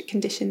psychiatric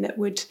condition that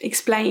would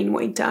explain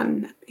what he'd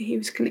done. He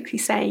was clinically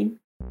sane.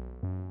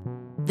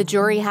 The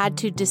jury had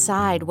to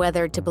decide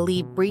whether to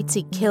believe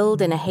Brizzi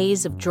killed in a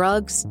haze of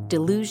drugs,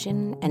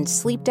 delusion, and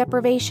sleep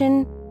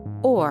deprivation,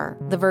 or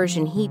the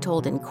version he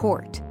told in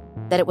court,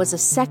 that it was a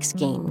sex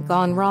game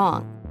gone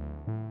wrong.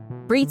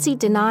 Brizzi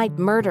denied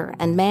murder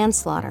and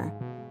manslaughter,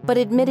 but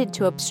admitted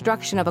to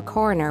obstruction of a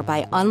coroner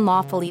by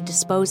unlawfully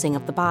disposing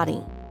of the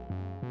body.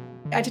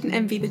 I didn't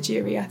envy the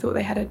jury. I thought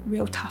they had a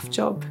real tough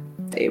job.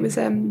 It was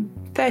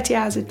 30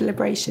 hours of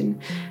deliberation.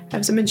 There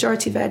was a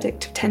majority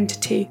verdict of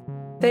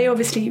 10-2. They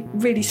obviously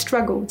really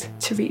struggled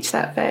to reach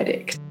that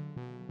verdict.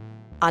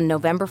 On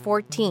November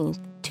 14th,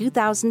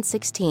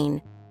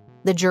 2016,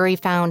 the jury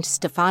found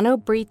Stefano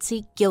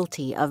Brizzi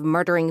guilty of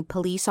murdering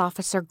police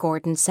officer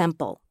Gordon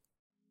Semple.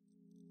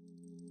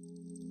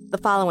 The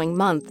following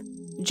month,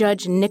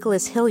 Judge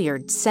Nicholas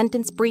Hilliard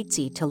sentenced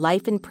Brizzi to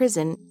life in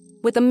prison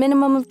with a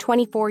minimum of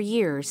 24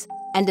 years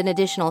and an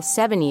additional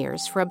 7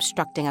 years for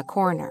obstructing a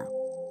coroner.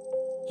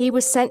 He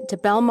was sent to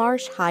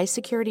Belmarsh High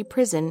Security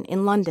Prison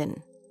in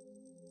London.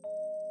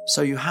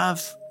 So you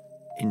have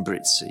in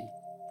Brizzi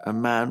a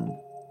man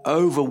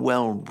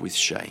overwhelmed with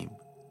shame,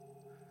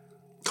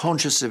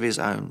 conscious of his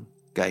own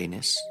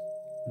gayness,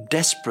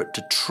 desperate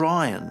to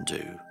try and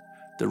do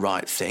the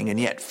right thing and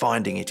yet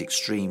finding it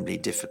extremely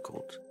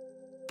difficult.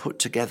 Put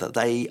together,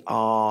 they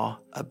are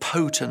a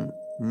potent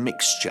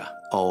mixture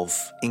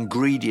of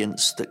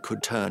ingredients that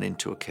could turn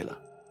into a killer.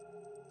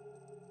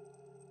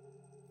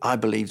 I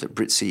believe that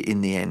Brizzi,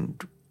 in the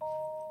end,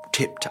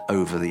 tipped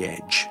over the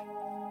edge.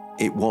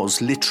 It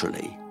was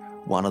literally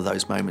one of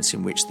those moments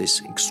in which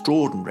this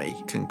extraordinary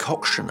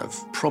concoction of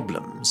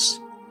problems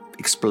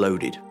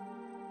exploded.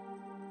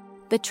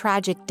 The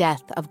tragic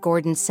death of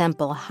Gordon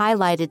Semple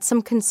highlighted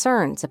some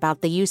concerns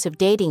about the use of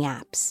dating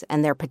apps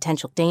and their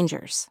potential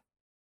dangers.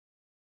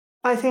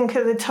 I think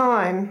at the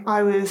time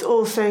I was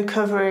also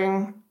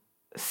covering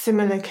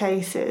similar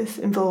cases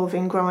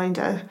involving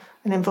Grindr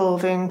and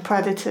involving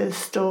predators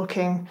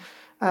stalking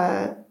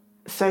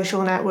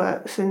social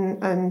networks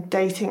and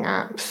dating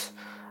apps.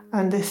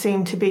 And this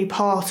seemed to be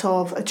part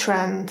of a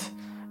trend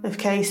of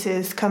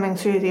cases coming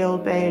through the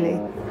Old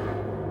Bailey.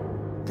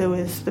 There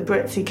was the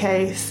Brizzi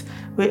case,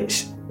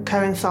 which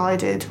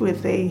coincided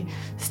with the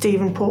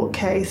Stephen Port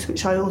case,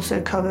 which I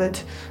also covered,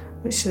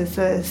 which was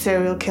a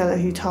serial killer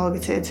who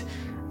targeted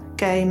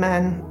gay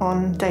men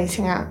on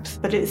dating apps.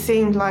 But it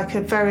seemed like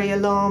a very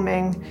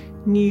alarming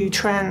new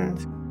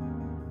trend.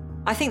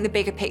 I think the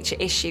bigger picture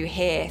issue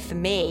here for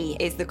me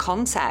is the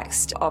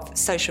context of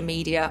social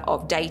media,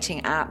 of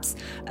dating apps,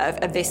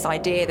 of this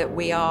idea that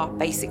we are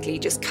basically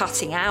just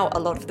cutting out a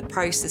lot of the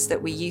process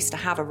that we used to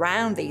have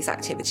around these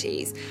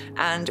activities,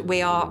 and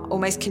we are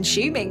almost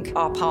consuming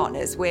our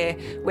partners. We're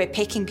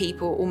picking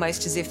people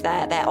almost as if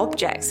they're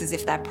objects, as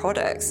if they're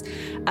products.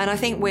 And I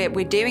think we're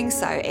doing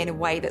so in a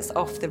way that's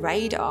off the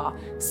radar.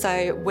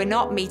 So we're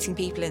not meeting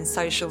people in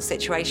social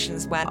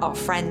situations when our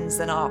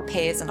friends and our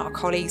peers and our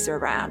colleagues are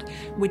around.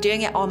 We're doing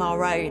it on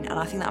our own, and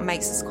I think that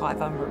makes us quite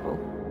vulnerable.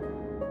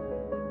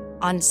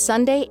 On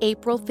Sunday,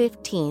 April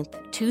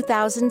 15th,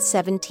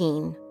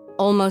 2017,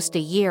 almost a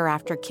year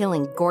after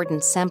killing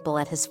Gordon Semple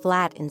at his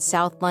flat in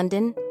South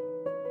London,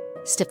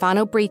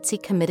 Stefano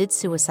Brizzi committed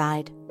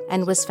suicide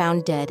and was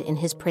found dead in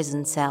his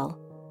prison cell.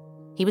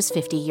 He was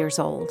 50 years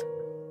old.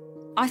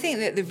 I think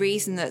that the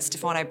reason that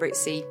Stefano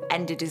Brizzi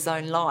ended his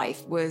own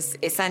life was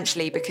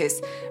essentially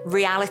because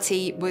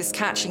reality was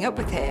catching up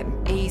with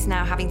him. He's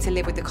now having to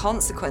live with the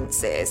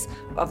consequences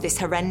of this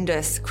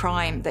horrendous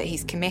crime that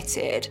he's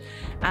committed,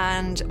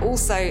 and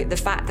also the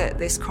fact that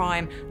this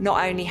crime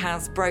not only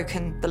has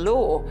broken the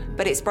law,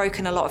 but it's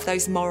broken a lot of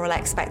those moral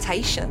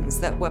expectations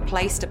that were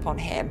placed upon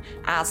him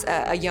as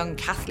a young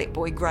Catholic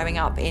boy growing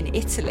up in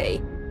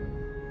Italy.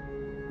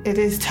 It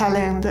is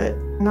telling that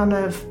none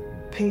of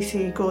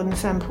PC Gordon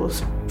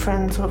Semple's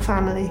friends or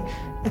family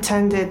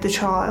attended the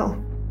trial.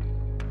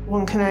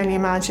 One can only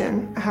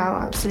imagine how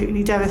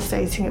absolutely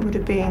devastating it would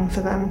have been for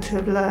them to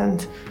have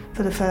learned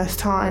for the first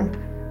time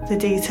the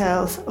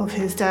details of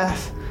his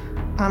death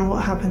and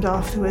what happened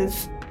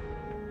afterwards.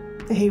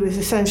 He was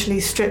essentially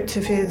stripped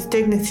of his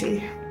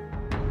dignity.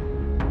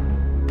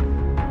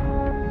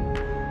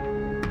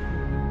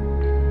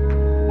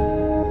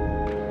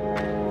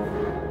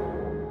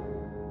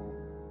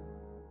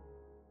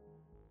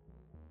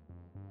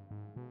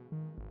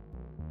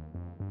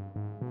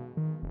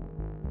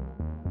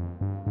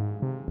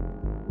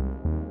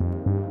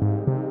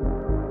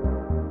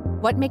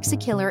 What Makes a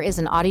Killer is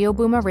an Audio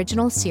Boom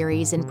original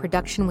series in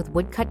production with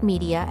Woodcut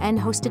Media and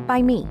hosted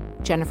by me,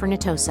 Jennifer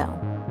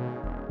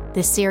Natoso.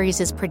 This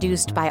series is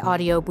produced by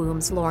Audio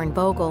Boom's Lauren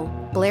Bogle,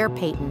 Blair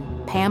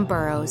Payton, Pam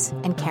Burrows,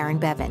 and Karen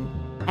Bevan,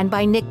 and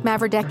by Nick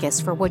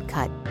Mavrodekis for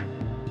Woodcut.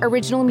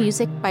 Original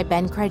music by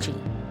Ben Craigie.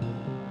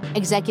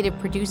 Executive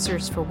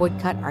producers for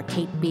Woodcut are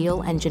Kate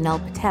Beale and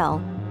Janelle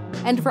Patel,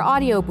 and for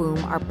Audio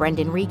Boom are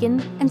Brendan Regan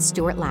and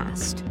Stuart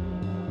Last.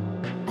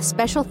 A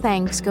special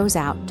thanks goes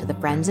out to the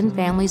friends and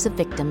families of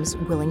victims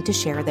willing to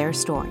share their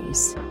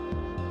stories.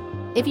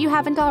 If you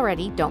haven't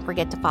already, don't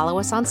forget to follow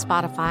us on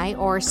Spotify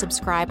or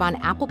subscribe on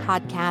Apple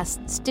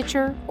Podcasts,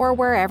 Stitcher, or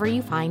wherever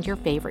you find your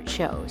favorite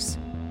shows.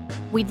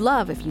 We'd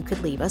love if you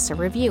could leave us a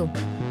review.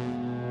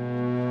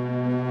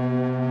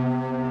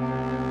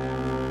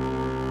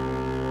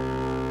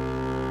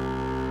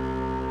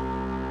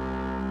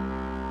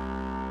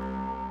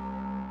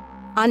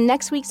 On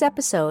next week's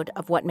episode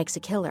of What Makes a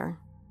Killer,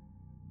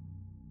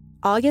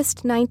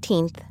 August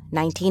 19th,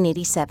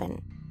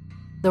 1987.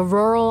 The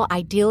rural,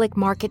 idyllic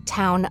market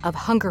town of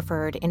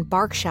Hungerford in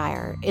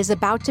Berkshire is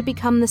about to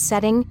become the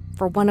setting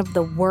for one of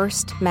the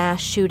worst mass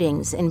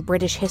shootings in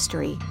British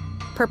history,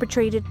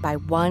 perpetrated by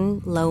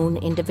one lone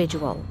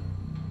individual.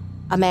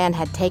 A man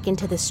had taken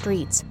to the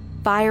streets,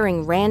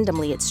 firing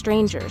randomly at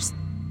strangers,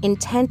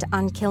 intent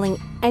on killing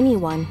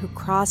anyone who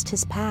crossed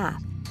his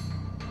path.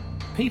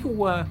 People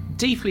were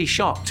deeply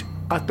shocked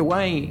at the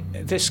way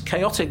this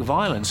chaotic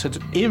violence had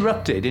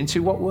erupted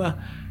into what were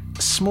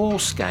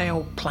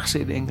small-scale,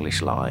 placid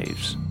English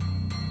lives.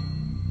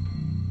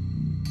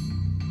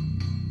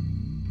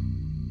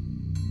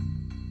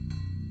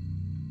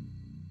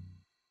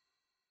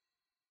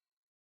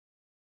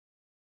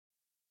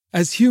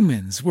 As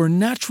humans, we're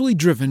naturally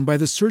driven by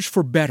the search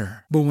for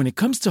better. But when it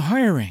comes to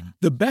hiring,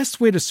 the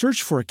best way to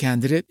search for a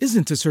candidate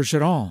isn't to search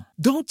at all.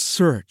 Don't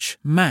search,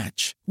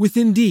 match with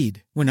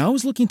Indeed. When I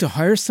was looking to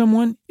hire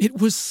someone, it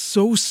was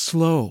so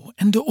slow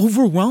and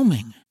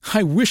overwhelming.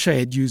 I wish I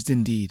had used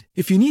Indeed.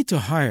 If you need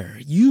to hire,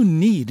 you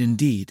need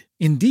Indeed.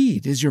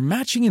 Indeed is your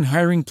matching and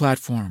hiring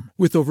platform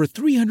with over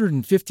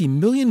 350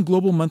 million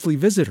global monthly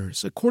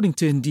visitors, according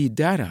to Indeed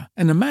data,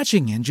 and a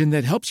matching engine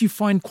that helps you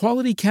find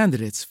quality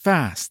candidates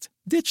fast.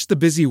 Ditch the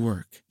busy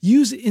work.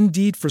 Use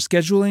Indeed for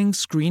scheduling,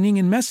 screening,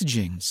 and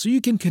messaging so you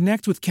can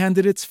connect with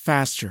candidates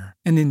faster.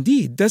 And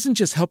Indeed doesn't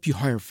just help you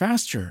hire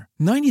faster.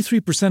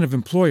 93% of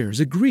employers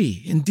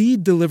agree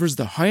Indeed delivers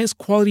the highest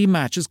quality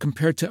matches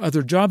compared to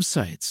other job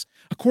sites,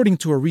 according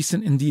to a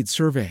recent Indeed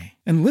survey.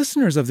 And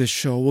listeners of this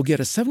show will get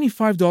a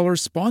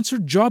 $75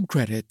 sponsored job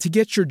credit to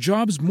get your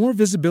jobs more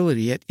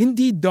visibility at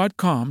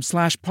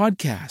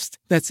Indeed.com/podcast.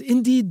 That's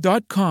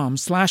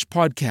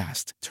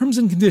Indeed.com/podcast. Terms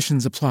and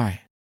conditions apply.